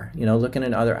stats are, looking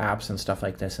at other apps and stuff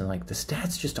like this, and like the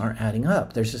stats just aren't adding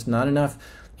up. There's just not enough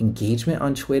engagement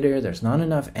on Twitter. There's not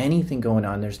enough anything going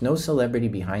on. There's no celebrity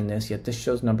behind this, yet this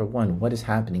show's number one. What is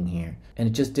happening here? And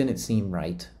it just didn't seem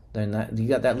right. Then you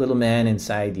got that little man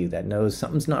inside you that knows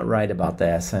something's not right about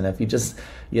this, and if you just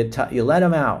you let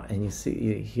him out and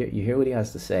you hear what he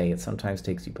has to say, it sometimes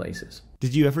takes you places.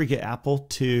 Did you ever get Apple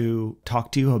to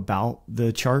talk to you about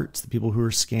the charts, the people who are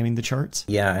scamming the charts?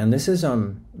 Yeah, and this is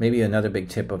maybe another big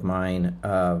tip of mine.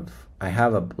 I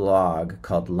have a blog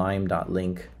called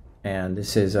lime.link, and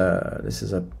this is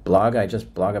a blog. I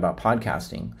just blog about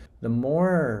podcasting. The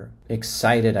more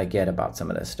excited I get about some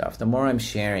of this stuff, the more I'm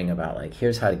sharing about like,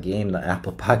 here's how to game the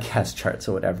Apple podcast charts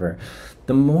or whatever,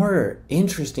 the more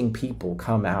interesting people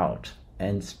come out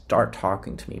and start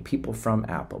talking to me. People from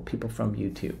Apple, people from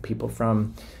YouTube, people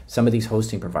from some of these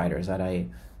hosting providers that I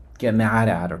get mad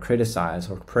at or criticize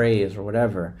or praise or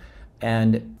whatever.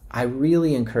 And I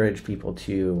really encourage people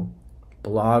to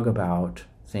blog about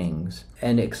things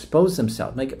and expose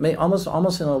themselves,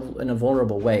 almost in a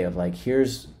vulnerable way of like,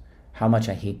 here's how much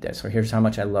I hate this, or here's how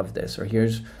much I love this, or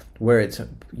here's where it's,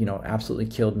 absolutely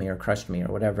killed me or crushed me or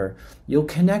whatever. You'll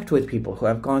connect with people who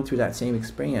have gone through that same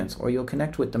experience, or you'll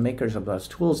connect with the makers of those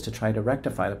tools to try to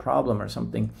rectify the problem or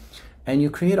something. And you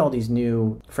create all these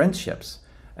new friendships.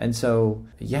 And so,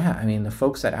 the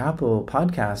folks at Apple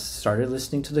Podcasts started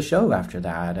listening to the show after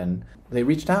that, and they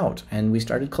reached out and we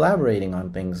started collaborating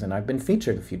on things, and I've been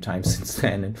featured a few times since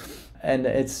then. And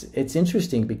it's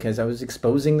interesting because I was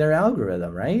exposing their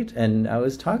algorithm, right? And I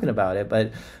was talking about it,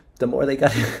 but the more they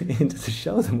got into the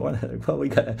show, the more they're like, well, we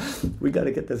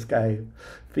gotta get this guy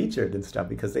featured and stuff,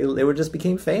 because they just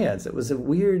became fans. It was a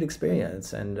weird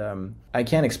experience, and I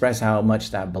can't express how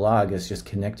much that blog has just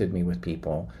connected me with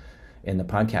people in the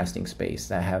podcasting space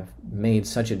that have made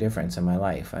such a difference in my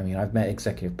life. I mean, I've met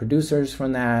executive producers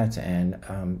from that, and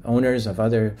owners of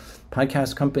other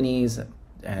podcast companies,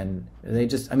 and they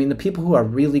just, the people who are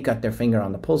really got their finger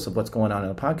on the pulse of what's going on in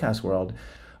the podcast world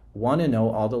want to know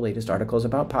all the latest articles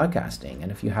about podcasting. And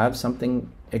if you have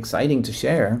something exciting to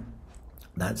share,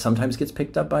 that sometimes gets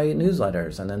picked up by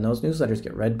newsletters, and then those newsletters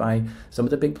get read by some of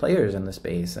the big players in the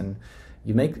space, and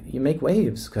you make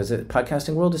waves, because the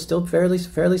podcasting world is still fairly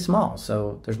small.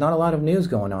 So there's not a lot of news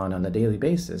going on a daily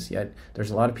basis, yet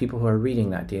there's a lot of people who are reading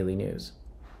that daily news.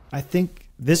 I think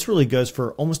this really goes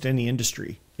for almost any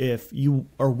industry. If you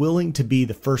are willing to be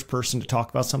the first person to talk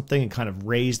about something and kind of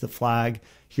raise the flag,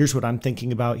 here's what I'm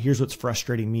thinking about, here's what's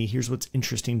frustrating me, here's what's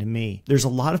interesting to me. There's a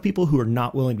lot of people who are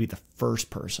not willing to be the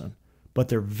first person, but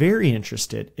they're very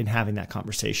interested in having that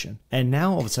conversation. And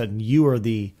now all of a sudden you are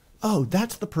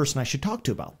that's the person I should talk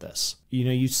to about this.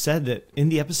 You said that in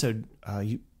the episode,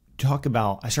 I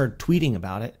started tweeting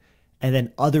about it, and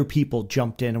then other people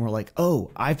jumped in and were like,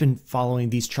 oh, I've been following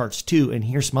these charts too, and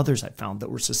here's some others I found that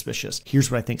were suspicious.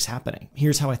 Here's what I think's happening.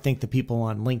 Here's how I think the people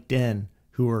on LinkedIn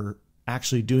who are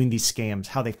actually doing these scams,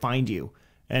 how they find you.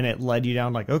 And it led you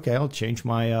down like, okay, I'll change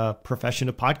my profession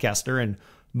to podcaster, and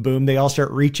boom, they all start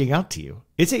reaching out to you.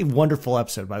 It's a wonderful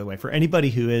episode, by the way, for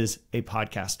anybody who is a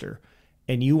podcaster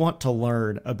and you want to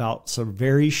learn about some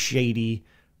very shady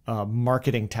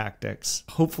marketing tactics.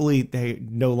 Hopefully they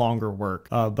no longer work,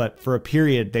 but for a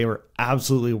period they were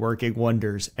absolutely working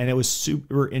wonders. And it was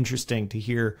super interesting to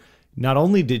hear, not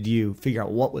only did you figure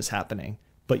out what was happening,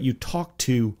 but you talked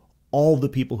to all the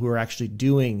people who are actually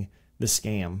doing the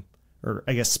scam, or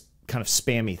I guess kind of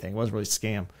spammy thing. It wasn't really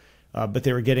scam, but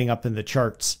they were getting up in the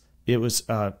charts. It was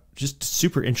just a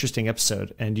super interesting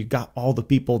episode, and you got all the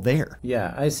people there.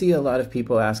 Yeah, I see a lot of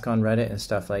people ask on Reddit and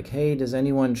stuff like, hey, does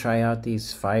anyone try out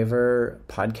these Fiverr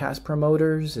podcast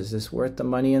promoters? Is this worth the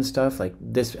money and stuff? Like,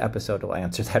 this episode will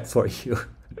answer that for you,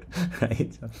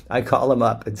 right? I call them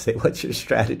up and say, what's your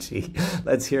strategy?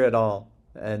 Let's hear it all.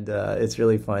 And it's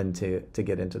really fun to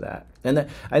get into that. And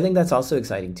I think that's also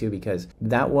exciting too, because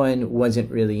that one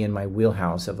wasn't really in my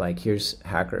wheelhouse of like, here's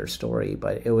hacker story,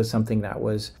 but it was something that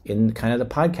was in kind of the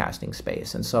podcasting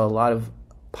space. And so a lot of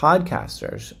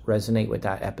podcasters resonate with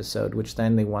that episode, which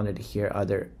then they wanted to hear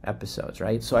other episodes,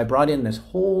 right? So I brought in this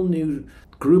whole new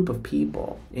group of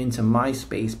people into my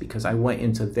space because I went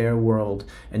into their world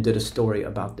and did a story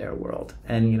about their world.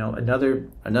 And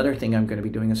another thing I'm going to be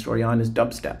doing a story on is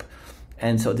dubstep.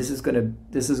 And so this is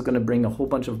gonna bring a whole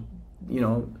bunch of,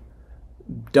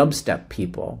 dubstep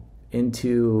people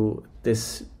into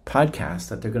this podcast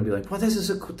that they're gonna be like, well, this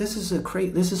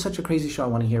is such a crazy show. I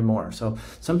want to hear more. So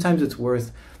sometimes it's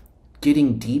worth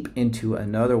getting deep into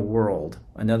another world,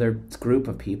 another group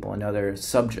of people, another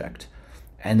subject,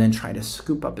 and then try to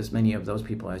scoop up as many of those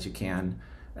people as you can,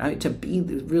 to be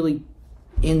really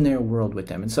in their world with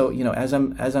them. And so, as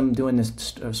I'm doing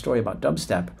this story about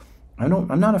dubstep,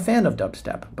 I'm not a fan of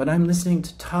dubstep, but I'm listening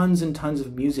to tons and tons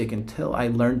of music until I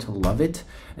learn to love it,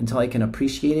 until I can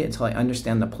appreciate it, until I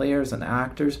understand the players and the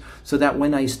actors, so that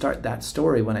when I start that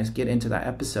story, when I get into that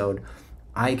episode,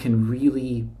 I can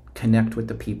really connect with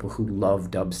the people who love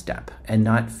dubstep and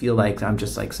not feel like I'm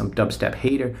just like some dubstep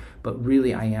hater, but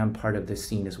really I am part of this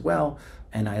scene as well,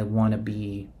 and I want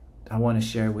to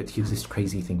share with you this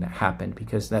crazy thing that happened,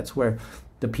 because that's where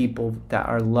the people that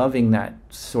are loving that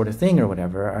sort of thing or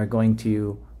whatever are going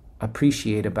to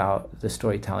appreciate about the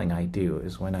storytelling I do,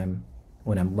 is when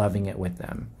I'm loving it with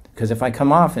them. Because if I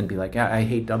come off and be like, yeah, I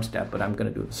hate dubstep, but I'm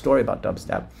going to do a story about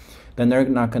dubstep, then they're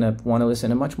not going to want to listen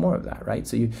to much more of that, right?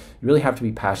 So you really have to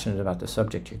be passionate about the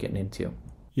subject you're getting into.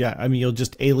 Yeah, you'll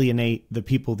just alienate the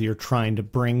people that you're trying to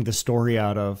bring the story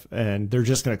out of, and they're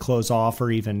just going to close off or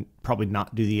even probably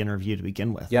not do the interview to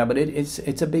begin with. Yeah, but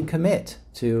it's a big commit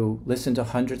to listen to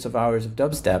hundreds of hours of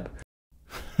dubstep.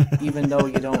 even though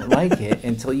you don't like it,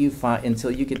 until you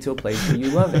get to a place where you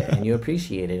love it and you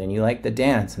appreciate it and you like the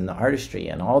dance and the artistry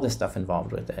and all the stuff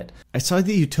involved with it. I saw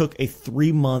that you took a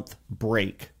 3-month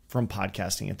break from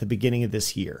podcasting at the beginning of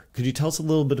this year. Could you tell us a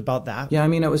little bit about that? Yeah, I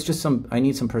mean, it was just I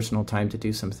need some personal time to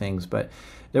do some things, but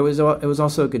it was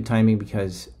also a good timing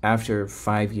because after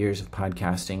 5 years of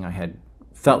podcasting, I had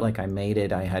felt like I made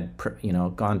it. I had,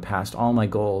 gone past all my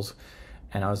goals,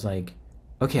 and I was like,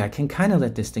 okay, I can kind of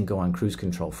let this thing go on cruise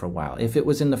control for a while. If it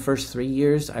was in the first 3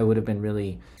 years, it would have been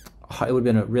really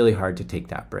hard to take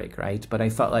that break, right? But I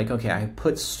felt like, okay, I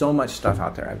put so much stuff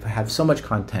out there. I have so much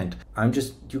content.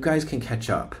 You guys can catch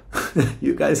up.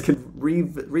 You guys can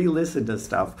re-listen to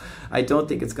stuff. I don't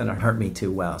think it's going to hurt me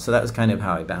too well. So that was kind of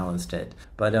how I balanced it.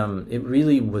 But it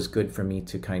really was good for me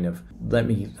to kind of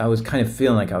I was kind of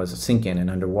feeling like I was sinking and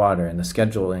underwater, and the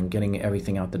schedule and getting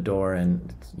everything out the door,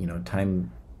 and,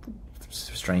 time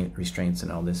restraints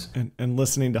and all this, and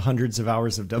listening to hundreds of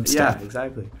hours of dubstep. Yeah,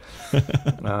 exactly.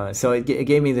 So it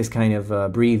gave me this kind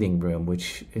of breathing room,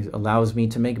 which allows me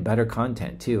to make better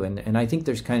content too. And I think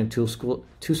there's kind of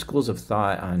two schools of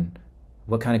thought on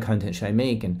what kind of content should I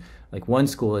make. And like one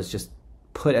school is just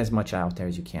put as much out there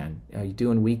as you can. Are you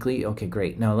doing weekly? Okay,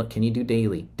 great. Now look, can you do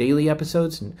daily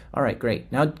episodes? All right,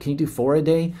 great. Now can you do 4 a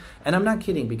day? And I'm not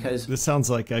kidding, because this sounds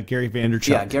like Gary Vaynerchuk.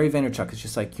 Yeah, Gary Vaynerchuk is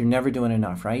just like, you're never doing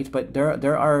enough, right? But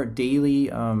there are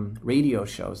daily radio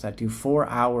shows that do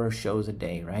 4-hour shows a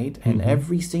day, right? And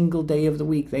every single day of the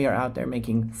week, they are out there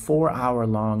making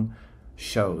 4-hour-long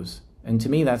shows. And to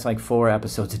me, that's like 4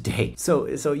 episodes a day. So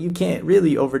you can't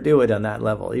really overdo it on that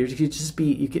level.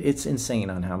 It's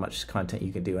insane on how much content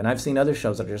you can do. And I've seen other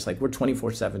shows that are just like, we're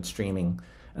 24/7 streaming.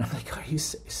 And I'm like, are you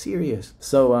serious?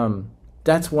 So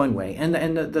that's one way. And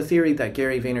the theory that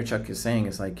Gary Vaynerchuk is saying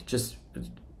is like, just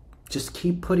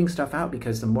keep putting stuff out,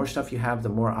 because the more stuff you have, the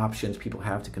more options people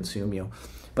have to consume you.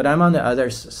 But I'm on the other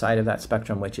side of that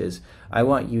spectrum, which is I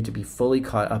want you to be fully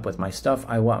caught up with my stuff.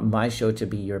 I want my show to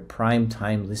be your prime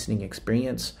time listening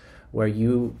experience, where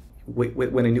you,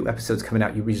 when a new episode's coming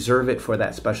out, you reserve it for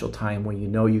that special time where you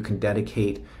know you can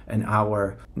dedicate an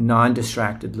hour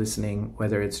non-distracted listening,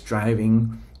 whether it's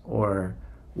driving or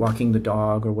walking the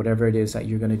dog or whatever it is that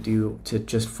you're going to do, to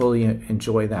just fully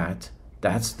enjoy that.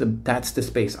 That's the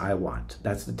space I want.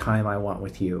 That's the time I want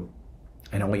with you.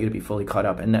 And I want you to be fully caught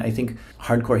up. And I think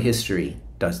Hardcore History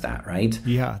does that, right?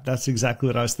 Yeah, that's exactly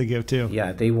what I was thinking of too.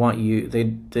 Yeah, they want you,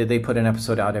 they put an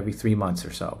episode out every 3 months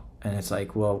or so. And it's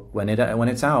like, well, when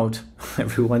it's out,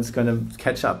 everyone's going to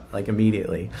catch up like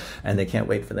immediately, and they can't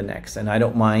wait for the next. And I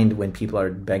don't mind when people are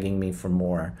begging me for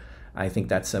more. I think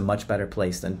that's a much better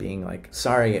place than being like,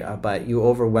 sorry, but you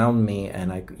overwhelmed me,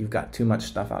 and you've got too much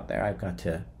stuff out there.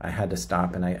 I had to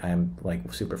stop, and I'm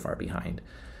like super far behind.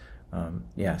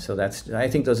 So I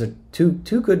think those are two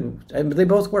good, they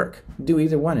both work. Do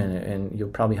either one, and you'll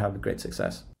probably have a great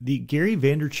success. The Gary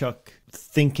Vaynerchuk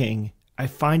thinking I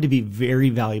find to be very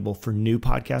valuable for new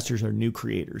podcasters or new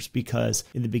creators, because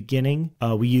in the beginning,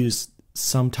 we use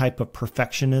some type of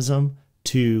perfectionism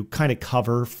to kind of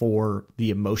cover for the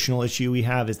emotional issue we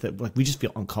have, is that like we just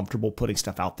feel uncomfortable putting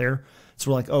stuff out there. So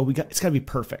we're like, it's got to be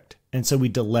perfect. And so we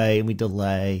delay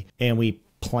and we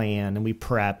plan and we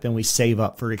prep and we save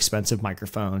up for expensive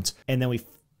microphones, and then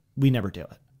we never do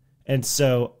it. And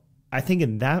so I think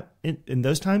in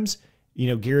those times,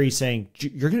 Gary's saying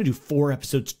you're going to do 4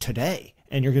 episodes today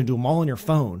and you're going to do them all on your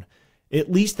phone.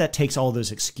 At least that takes all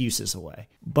those excuses away.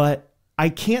 But I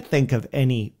can't think of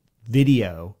any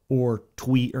video or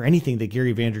tweet or anything that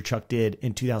Gary Vaynerchuk did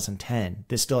in 2010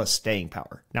 that still has staying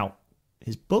power. Now,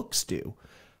 his books do,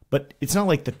 but it's not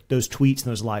like those tweets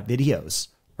and those live videos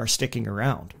are sticking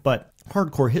around. But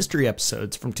Hardcore History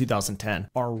episodes from 2010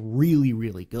 are really,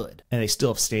 really good, and they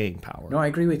still have staying power. No, I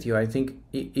agree with you. I think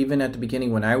even at the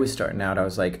beginning when I was starting out, I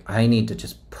was like, I need to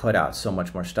just put out so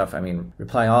much more stuff. I mean,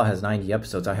 Reply All has 90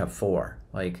 episodes. I have 4.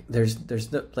 Like, there's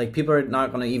people are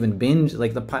not going to even binge.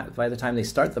 Like, by the time they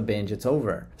start the binge, it's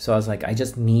over. So I was like, I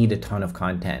just need a ton of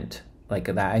content like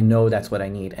that. I know that's what I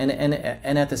need. And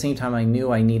at the same time, I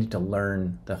knew I needed to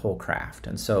learn the whole craft.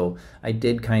 And so I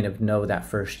did kind of know that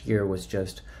first year was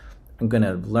just, I'm going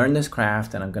to learn this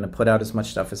craft, and I'm going to put out as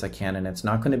much stuff as I can. And it's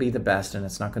not going to be the best, and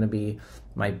it's not going to be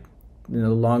my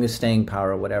longest staying power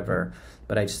or whatever,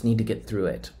 but I just need to get through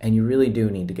it. And you really do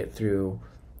need to get through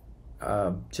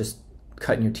just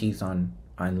cutting your teeth on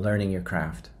learning your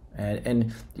craft.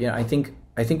 And I think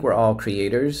we're all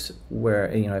creators, where,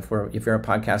 if you're a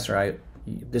podcaster,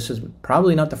 this is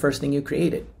probably not the first thing you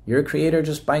created. You're a creator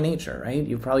just by nature, right?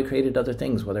 You've probably created other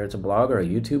things, whether it's a blog or a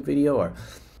YouTube video or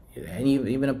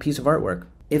even a piece of artwork.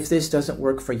 If this doesn't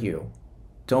work for you,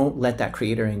 don't let that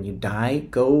creator in you die.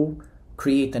 Go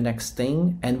create the next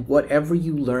thing. And whatever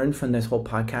you learn from this whole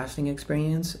podcasting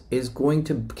experience is going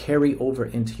to carry over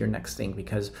into your next thing,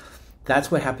 because that's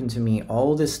what happened to me.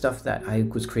 All this stuff that I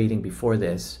was creating before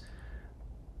this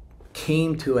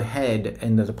came to a head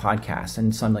into the podcast.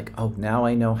 And so I'm like, oh, now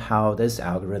I know how this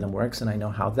algorithm works, and I know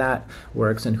how that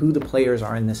works, and who the players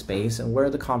are in this space, and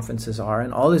where the conferences are,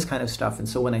 and all this kind of stuff. And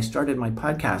so when I started my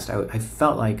podcast, I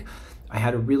felt like I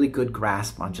had a really good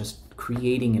grasp on just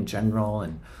creating in general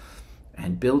and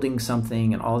building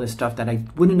something and all this stuff that I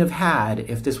wouldn't have had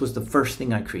if this was the first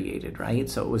thing I created, right?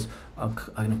 So it was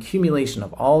an accumulation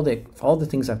of all the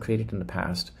things I've created in the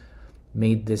past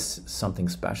made this something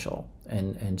special.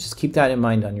 And just keep that in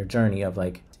mind on your journey of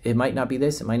like, it might not be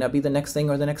this, it might not be the next thing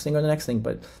or the next thing or the next thing,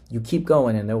 but you keep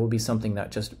going and there will be something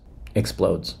that just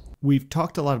explodes. We've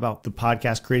talked a lot about the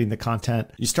podcast, creating the content.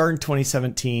 You started in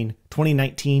 2017.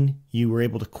 2019, you were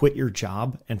able to quit your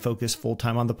job and focus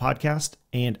full-time on the podcast.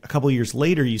 And a couple of years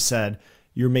later, you said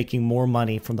you're making more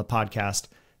money from the podcast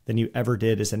than you ever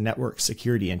did as a network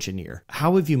security engineer.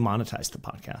 How have you monetized the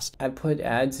podcast? I put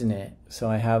ads in it. So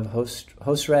I have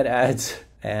host read ads,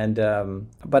 and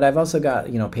but I've also got,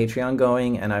 Patreon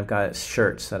going, and I've got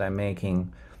shirts that I'm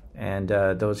making, and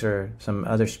those are some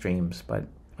other streams, but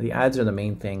the ads are the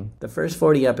main thing. The first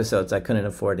 40 episodes, I couldn't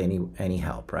afford any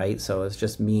help, right? So it's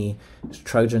just me just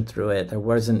trudging through it. There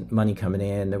wasn't money coming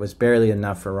in. There was barely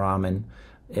enough for ramen,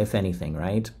 if anything,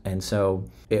 right? And so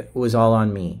it was all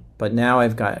on me. But now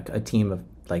I've got a team of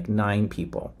like 9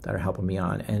 people that are helping me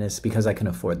on, and it's because I can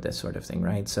afford this sort of thing,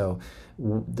 right? So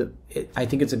I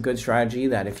think it's a good strategy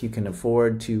that if you can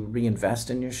afford to reinvest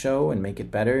in your show and make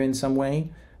it better in some way,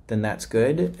 then that's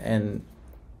good. And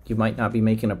you might not be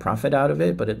making a profit out of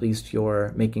it, but at least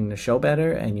you're making the show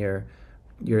better, and you're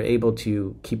able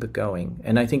to keep it going.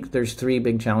 And I think there's 3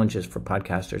 big challenges for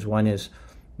podcasters. One is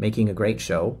making a great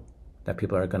show that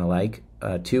people are going to like.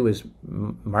 2 is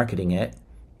marketing it,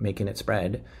 making it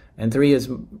spread. And 3 is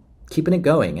keeping it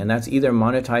going. And that's either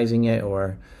monetizing it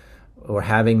or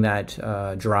having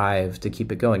that drive to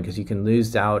keep it going, because you can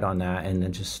lose out on that and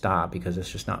then just stop because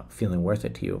it's just not feeling worth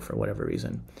it to you for whatever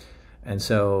reason. And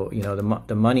so,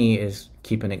 the money is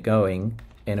keeping it going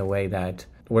in a way that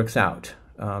works out.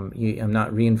 I'm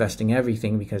not reinvesting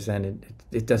everything, because then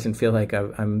it doesn't feel like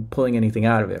I'm pulling anything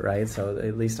out of it, right? So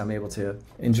at least I'm able to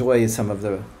enjoy some of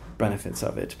the benefits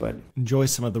of it. But enjoy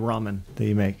some of the ramen that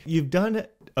you make. You've done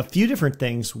a few different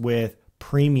things with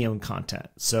premium content.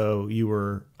 So you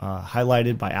were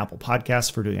highlighted by Apple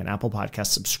Podcasts for doing an Apple Podcast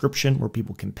subscription where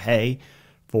people can pay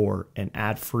for an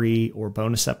ad-free or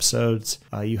bonus episodes.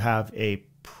 You have a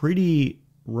pretty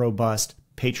robust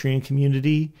Patreon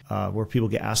community where people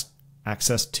get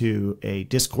access to a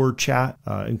Discord chat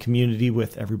and community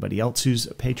with everybody else who's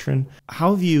a patron.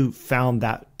 How have you found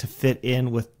that to fit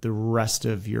in with the rest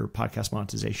of your podcast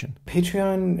monetization?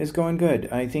 Patreon is going good.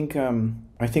 I think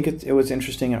it was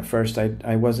interesting at first.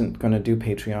 I wasn't going to do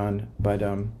Patreon, but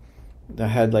I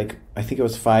had I think it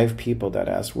was 5 people that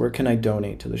asked, where can I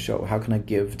donate to the show? How can I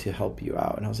give to help you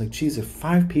out? And I was like, geez, if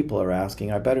 5 people are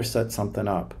asking, I better set something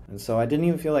up. And so I didn't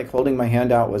even feel like holding my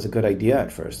hand out was a good idea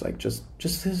at first. Like, just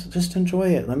enjoy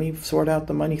it. Let me sort out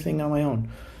the money thing on my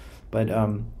own. But I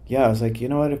was like, you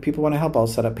know what? If people want to help, I'll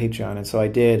set up Patreon. And so I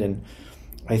did. And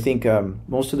I think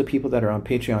most of the people that are on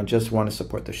Patreon just want to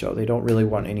support the show. They don't really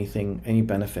want any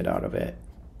benefit out of it.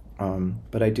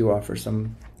 But I do offer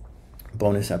some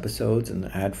bonus episodes and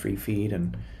the ad-free feed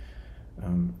and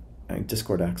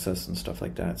Discord access and stuff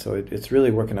like that. So it's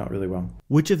really working out really well.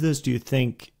 Which of those do you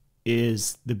think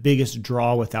is the biggest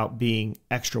draw without being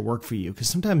extra work for you? Because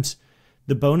sometimes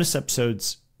the bonus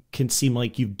episodes can seem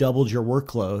like you've doubled your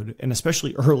workload. And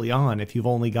especially early on, if you've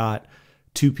only got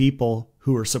 2 people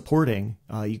who are supporting,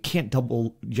 you can't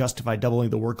justify doubling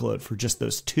the workload for just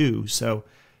those 2. So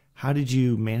how did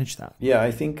you manage that? Yeah,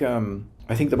 I think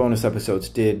the bonus episodes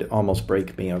did almost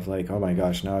break me of like, oh my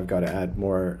gosh, now I've got to add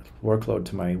more workload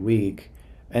to my week.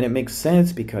 And it makes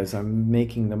sense because I'm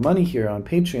making the money here on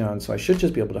Patreon, so I should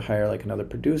just be able to hire another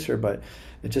producer, but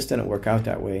it just didn't work out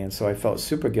that way. And so I felt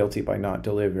super guilty by not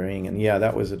delivering. And yeah,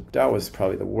 that was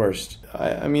probably the worst.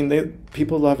 I mean,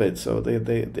 people love it, so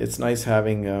it's nice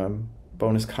having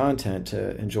bonus content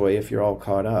to enjoy if you're all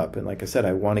caught up. And like I said,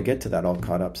 I want to get to that all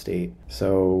caught up state.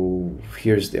 So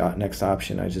here's the next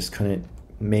option. I just couldn't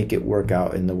make it work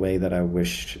out in the way that I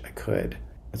wished I could.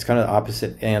 It's kind of the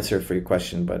opposite answer for your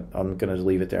question, but I'm going to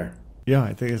leave it there. Yeah,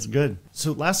 I think it's good.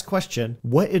 So last question,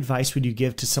 what advice would you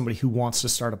give to somebody who wants to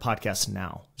start a podcast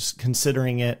now, just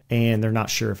considering it and they're not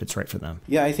sure if it's right for them?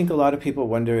 Yeah, I think a lot of people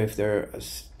wonder if their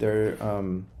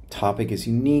topic is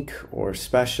unique or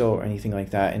special or anything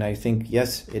like that. And I think,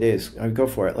 yes, it is. I would go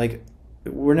for it.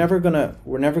 we're never gonna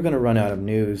run out of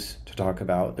news to talk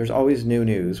about. There's always new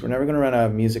news. We're never gonna run out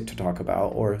of music to talk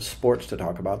about or sports to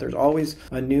talk about. There's always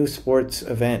a new sports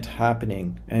event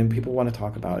happening, and people want to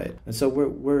talk about it. And so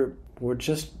we're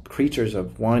just creatures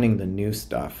of wanting the new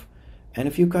stuff. And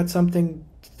if you've got something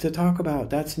to talk about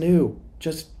that's new,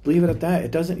 just leave it at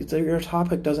that. Your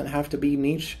topic doesn't have to be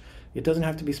niche. It doesn't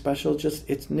have to be special.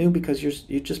 It's new because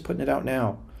you're just putting it out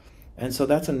now. And so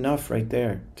that's enough right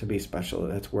there to be special.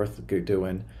 That's worth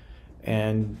doing.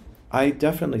 And I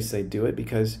definitely say do it,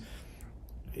 because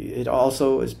it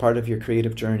also is part of your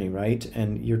creative journey, right?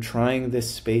 And you're trying this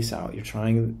space out. You're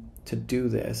trying to do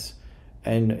this.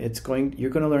 And you're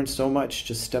going to learn so much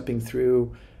just stepping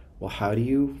through, well, how do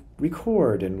you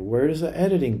record, and where is the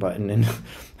editing button, and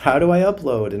how do I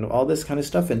upload, and all this kind of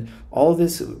stuff. And all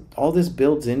this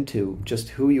builds into just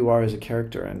who you are as a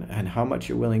character, and how much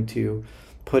you're willing to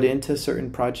put into certain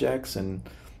projects, and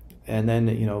then,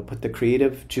 you know, put the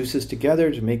creative juices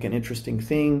together to make an interesting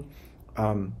thing.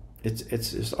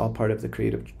 It's just all part of the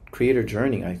creator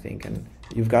journey, I think. And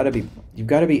you've got to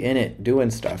be in it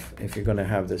doing stuff if you're going to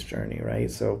have this journey,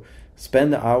 right? So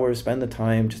spend the hours, spend the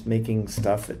time just making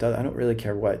stuff. I don't really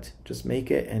care what, just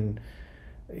make it. And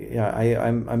yeah,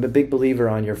 I'm a big believer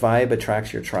on your vibe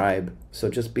attracts your tribe. So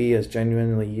just be as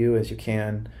genuinely you as you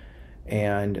can,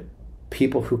 and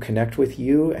people who connect with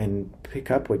you and pick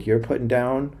up what you're putting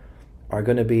down are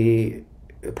going to be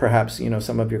perhaps, you know,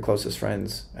 some of your closest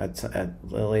friends at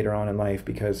later on in life,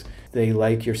 because they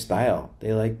like your style,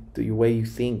 they like the way you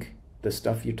think, the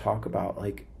stuff you talk about.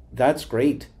 Like, that's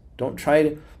great. Don't try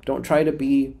to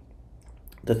be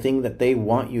the thing that they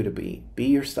want you to be. Be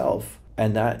yourself,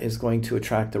 and that is going to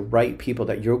attract the right people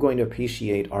that you're going to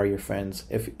appreciate are your friends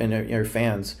and your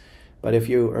fans. But if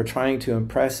you are trying to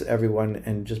impress everyone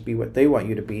and just be what they want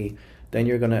you to be, then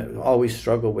you're going to always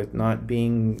struggle with not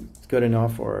being good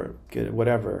enough or good,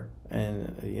 whatever.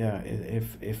 And yeah,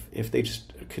 if they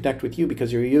just connect with you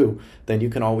because you're you, then you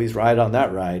can always ride on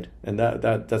that ride. And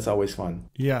that's always fun.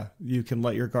 Yeah, you can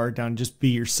let your guard down, just be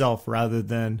yourself, rather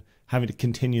than having to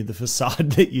continue the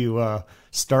facade that you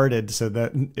started. So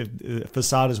that if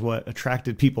facade is what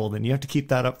attracted people, then you have to keep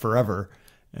that up forever.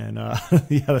 And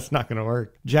yeah, that's not going to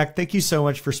work. Jack, thank you so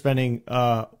much for spending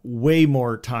way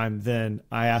more time than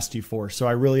I asked you for. So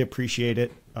I really appreciate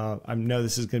it. I know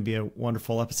this is going to be a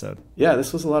wonderful episode. Yeah,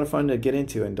 this was a lot of fun to get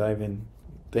into and dive in.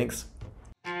 Thanks.